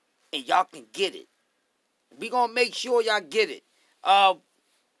 And y'all can get it. We gonna make sure y'all get it. I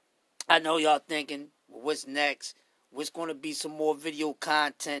know y'all thinking, well, what's next? What's gonna be some more video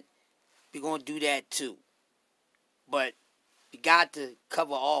content? We gonna do that too. But we got to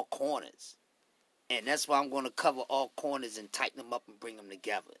cover all corners. And that's why I'm gonna cover all corners and tighten them up and bring them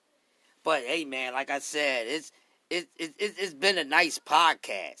together. But hey, man, like I said, it's been a nice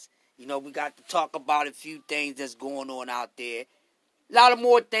podcast. You know, we got to talk about a few things that's going on out there. A lot of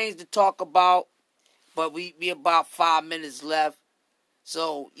more things to talk about, but we about 5 minutes left.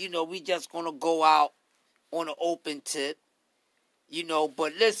 So, you know, we just going to go out on an open tip. You know,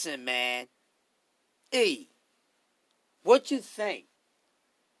 but listen, man. E, what you think?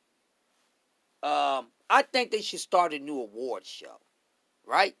 I think they should start a new awards show,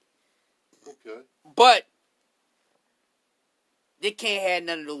 right? Okay. But they can't have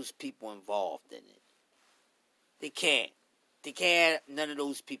none of those people involved in it. They can't. They can't have none of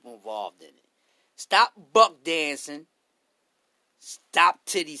those people involved in it. Stop buck dancing. Stop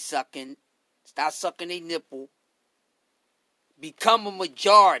titty sucking. Stop sucking a nipple. Become a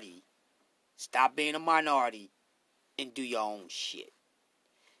majority. Stop being a minority. And do your own shit.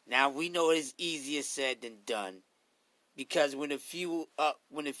 Now, we know it's easier said than done. Because when a few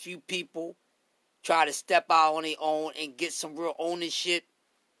people try to step out on their own and get some real ownership,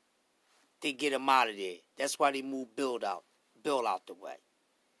 they get them out of there. That's why they move Bill out the way.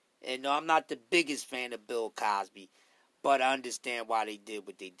 And no, I'm not the biggest fan of Bill Cosby, but I understand why they did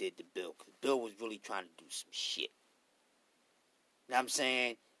what they did to Bill. Because Bill was really trying to do some shit. You know what I'm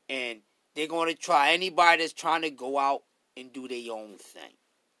saying? And they're going to try anybody that's trying to go out and do their own thing.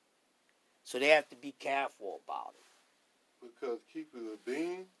 So they have to be careful about it. Because keeping it a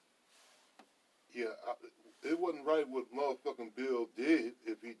bean, yeah, it wasn't right what motherfucking Bill did,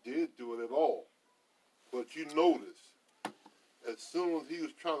 if he did do it at all. But you notice, as soon as he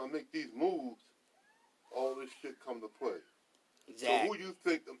was trying to make these moves, all this shit come to play. Exactly. So who you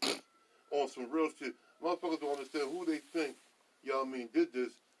think, on some real shit, motherfuckers don't understand who they think, you know what I mean, did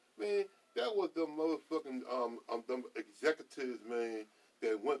this. Man, that was the motherfucking them executives, man,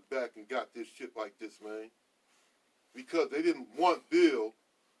 that went back and got this shit like this, man. Because they didn't want Bill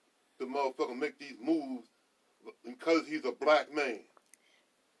to motherfucking make these moves because he's a black man.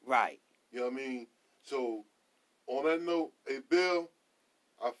 Right. You know what I mean? So, on that note, hey, Bill,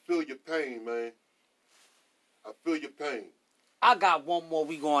 I feel your pain, man. I feel your pain. I got one more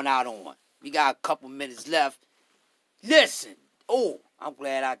we going out on. We got a couple minutes left. Listen. Oh, I'm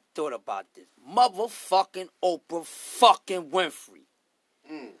glad I thought about this. Motherfucking Oprah fucking Winfrey.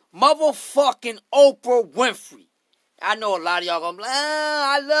 Motherfucking Oprah Winfrey. I know a lot of y'all gonna be like,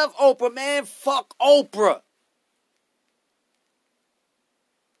 I love Oprah, man. Fuck Oprah.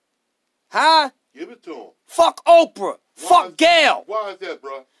 Huh? Give it to him. Fuck Oprah. Fuck Gayle. Why is that,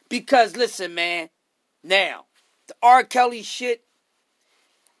 bro? Because, listen, man. Now, the R. Kelly shit,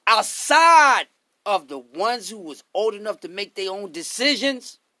 outside of the ones who was old enough to make their own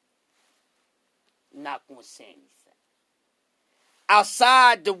decisions, I'm not going to say anything.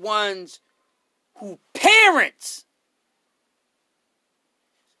 Outside the ones who parents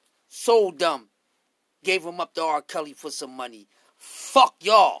sold them, gave them up to R. Kelly for some money, fuck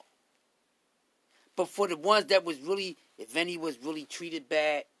y'all. But for the ones that was really, if any was really treated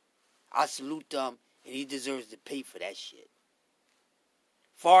bad, I salute them, and he deserves to pay for that shit.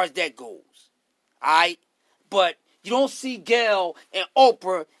 Far as that goes. Alright? But you don't see Gayle and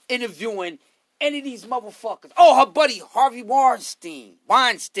Oprah interviewing any of these motherfuckers. Oh, her buddy Harvey Weinstein.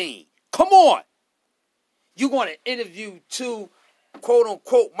 Come on. You're going to interview two, quote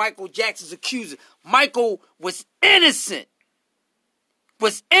unquote, Michael Jackson's accusers. Michael was innocent.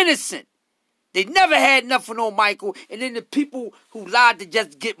 They never had nothing on Michael. And then the people who lied to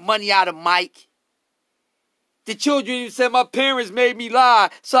just get money out of Mike. The children even said, my parents made me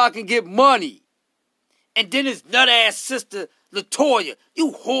lie so I can get money. And then his nut-ass sister, LaToya.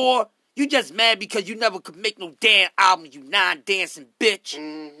 You whore. You just mad because you never could make no damn album, you non-dancing bitch.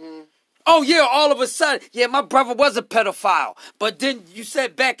 Mm-hmm. Oh, yeah, all of a sudden, yeah, my brother was a pedophile. But then you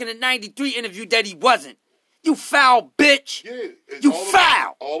said back in the 93 interview that he wasn't. You foul bitch. Yeah, it's you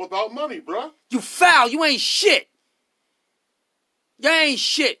foul. All about money, bruh. You foul. You ain't shit. You ain't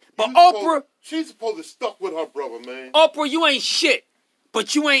shit. But Oprah... She's supposed to stuck with her brother, man. Oprah, you ain't shit.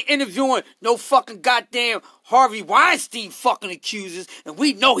 But you ain't interviewing no fucking goddamn Harvey Weinstein fucking accusers, and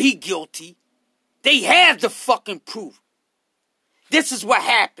we know he guilty. They have the fucking proof. This is what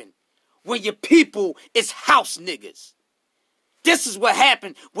happened when your people is house niggas. This is what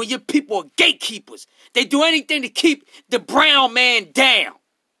happened when your people are gatekeepers. They do anything to keep the brown man down.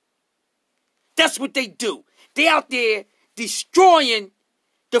 That's what they do. They out there destroying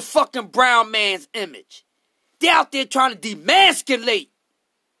the fucking brown man's image. They out there trying to demasculate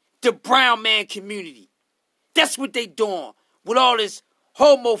the brown man community. That's what they doing with all this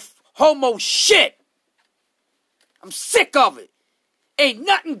homo shit. I'm sick of it. Ain't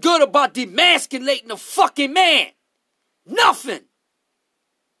nothing good about demasculating a fucking man. Nothing.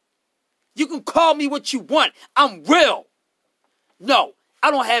 You can call me what you want. I'm real. No, I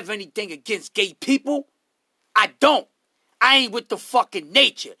don't have anything against gay people. I don't. I ain't with the fucking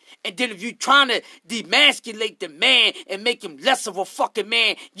nature. And then if you trying to demasculate the man and make him less of a fucking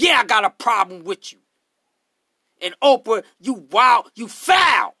man, yeah, I got a problem with you. And Oprah, you wild, you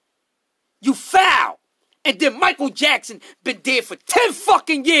foul. You foul. And then Michael Jackson been dead for 10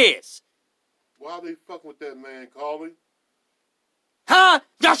 fucking years. Why are they fucking with that man, Carly? Huh?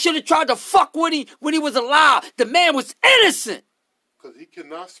 Y'all should have tried to fuck with him when he was alive. The man was innocent. Because he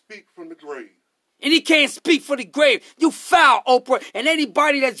cannot speak from the grave. And he can't speak for the grave. You foul, Oprah. And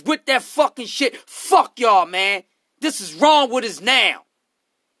anybody that's with that fucking shit, fuck y'all, man. This is wrong with us now.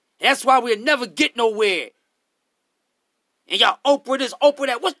 And that's why we'll never get nowhere. And y'all Oprah this, Oprah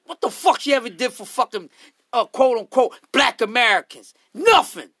that. What the fuck she ever did for fucking, quote-unquote, black Americans?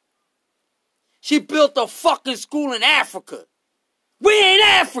 Nothing. She built a fucking school in Africa. We ain't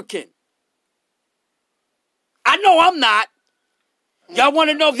African. I know I'm not. Y'all want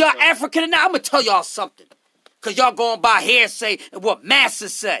to know if y'all African or not? I'm going to tell y'all something. Because y'all going by hearsay and what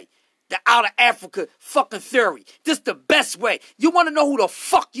masses say. The out of Africa fucking theory. This the best way. You want to know who the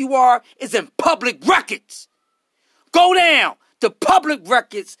fuck you are? Is in public records. Go down to public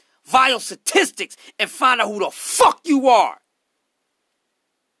records, vital statistics, and find out who the fuck you are.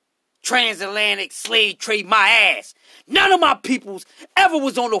 Transatlantic slave trade my ass. None of my peoples ever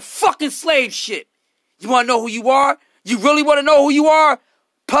was on no fucking slave shit. You want to know who you are? You really want to know who you are?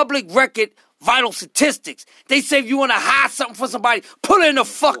 Public record, vital statistics. They say if you want to hide something for somebody, put it in a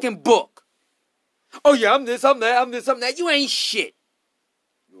fucking book. Oh yeah, I'm this, I'm that, I'm this, I'm that. You ain't shit.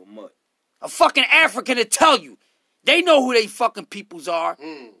 You a mutt. A fucking African to tell you. They know who they fucking peoples are.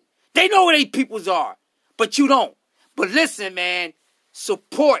 They know who they peoples are. But you don't. But listen, man.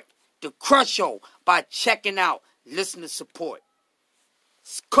 Support the Crush Show by checking out Listener Support.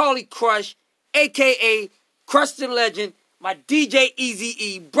 It's Carly Crush, a.k.a. Crush the Legend, my DJ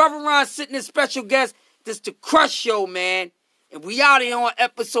Easy-E, Brother Ron sitting in special guest. This the Crush Show, man. And we out here on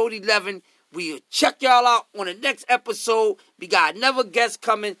episode 11. We'll check y'all out on the next episode. We got another guest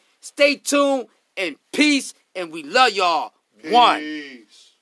coming. Stay tuned and peace. And we love y'all. One. Peace.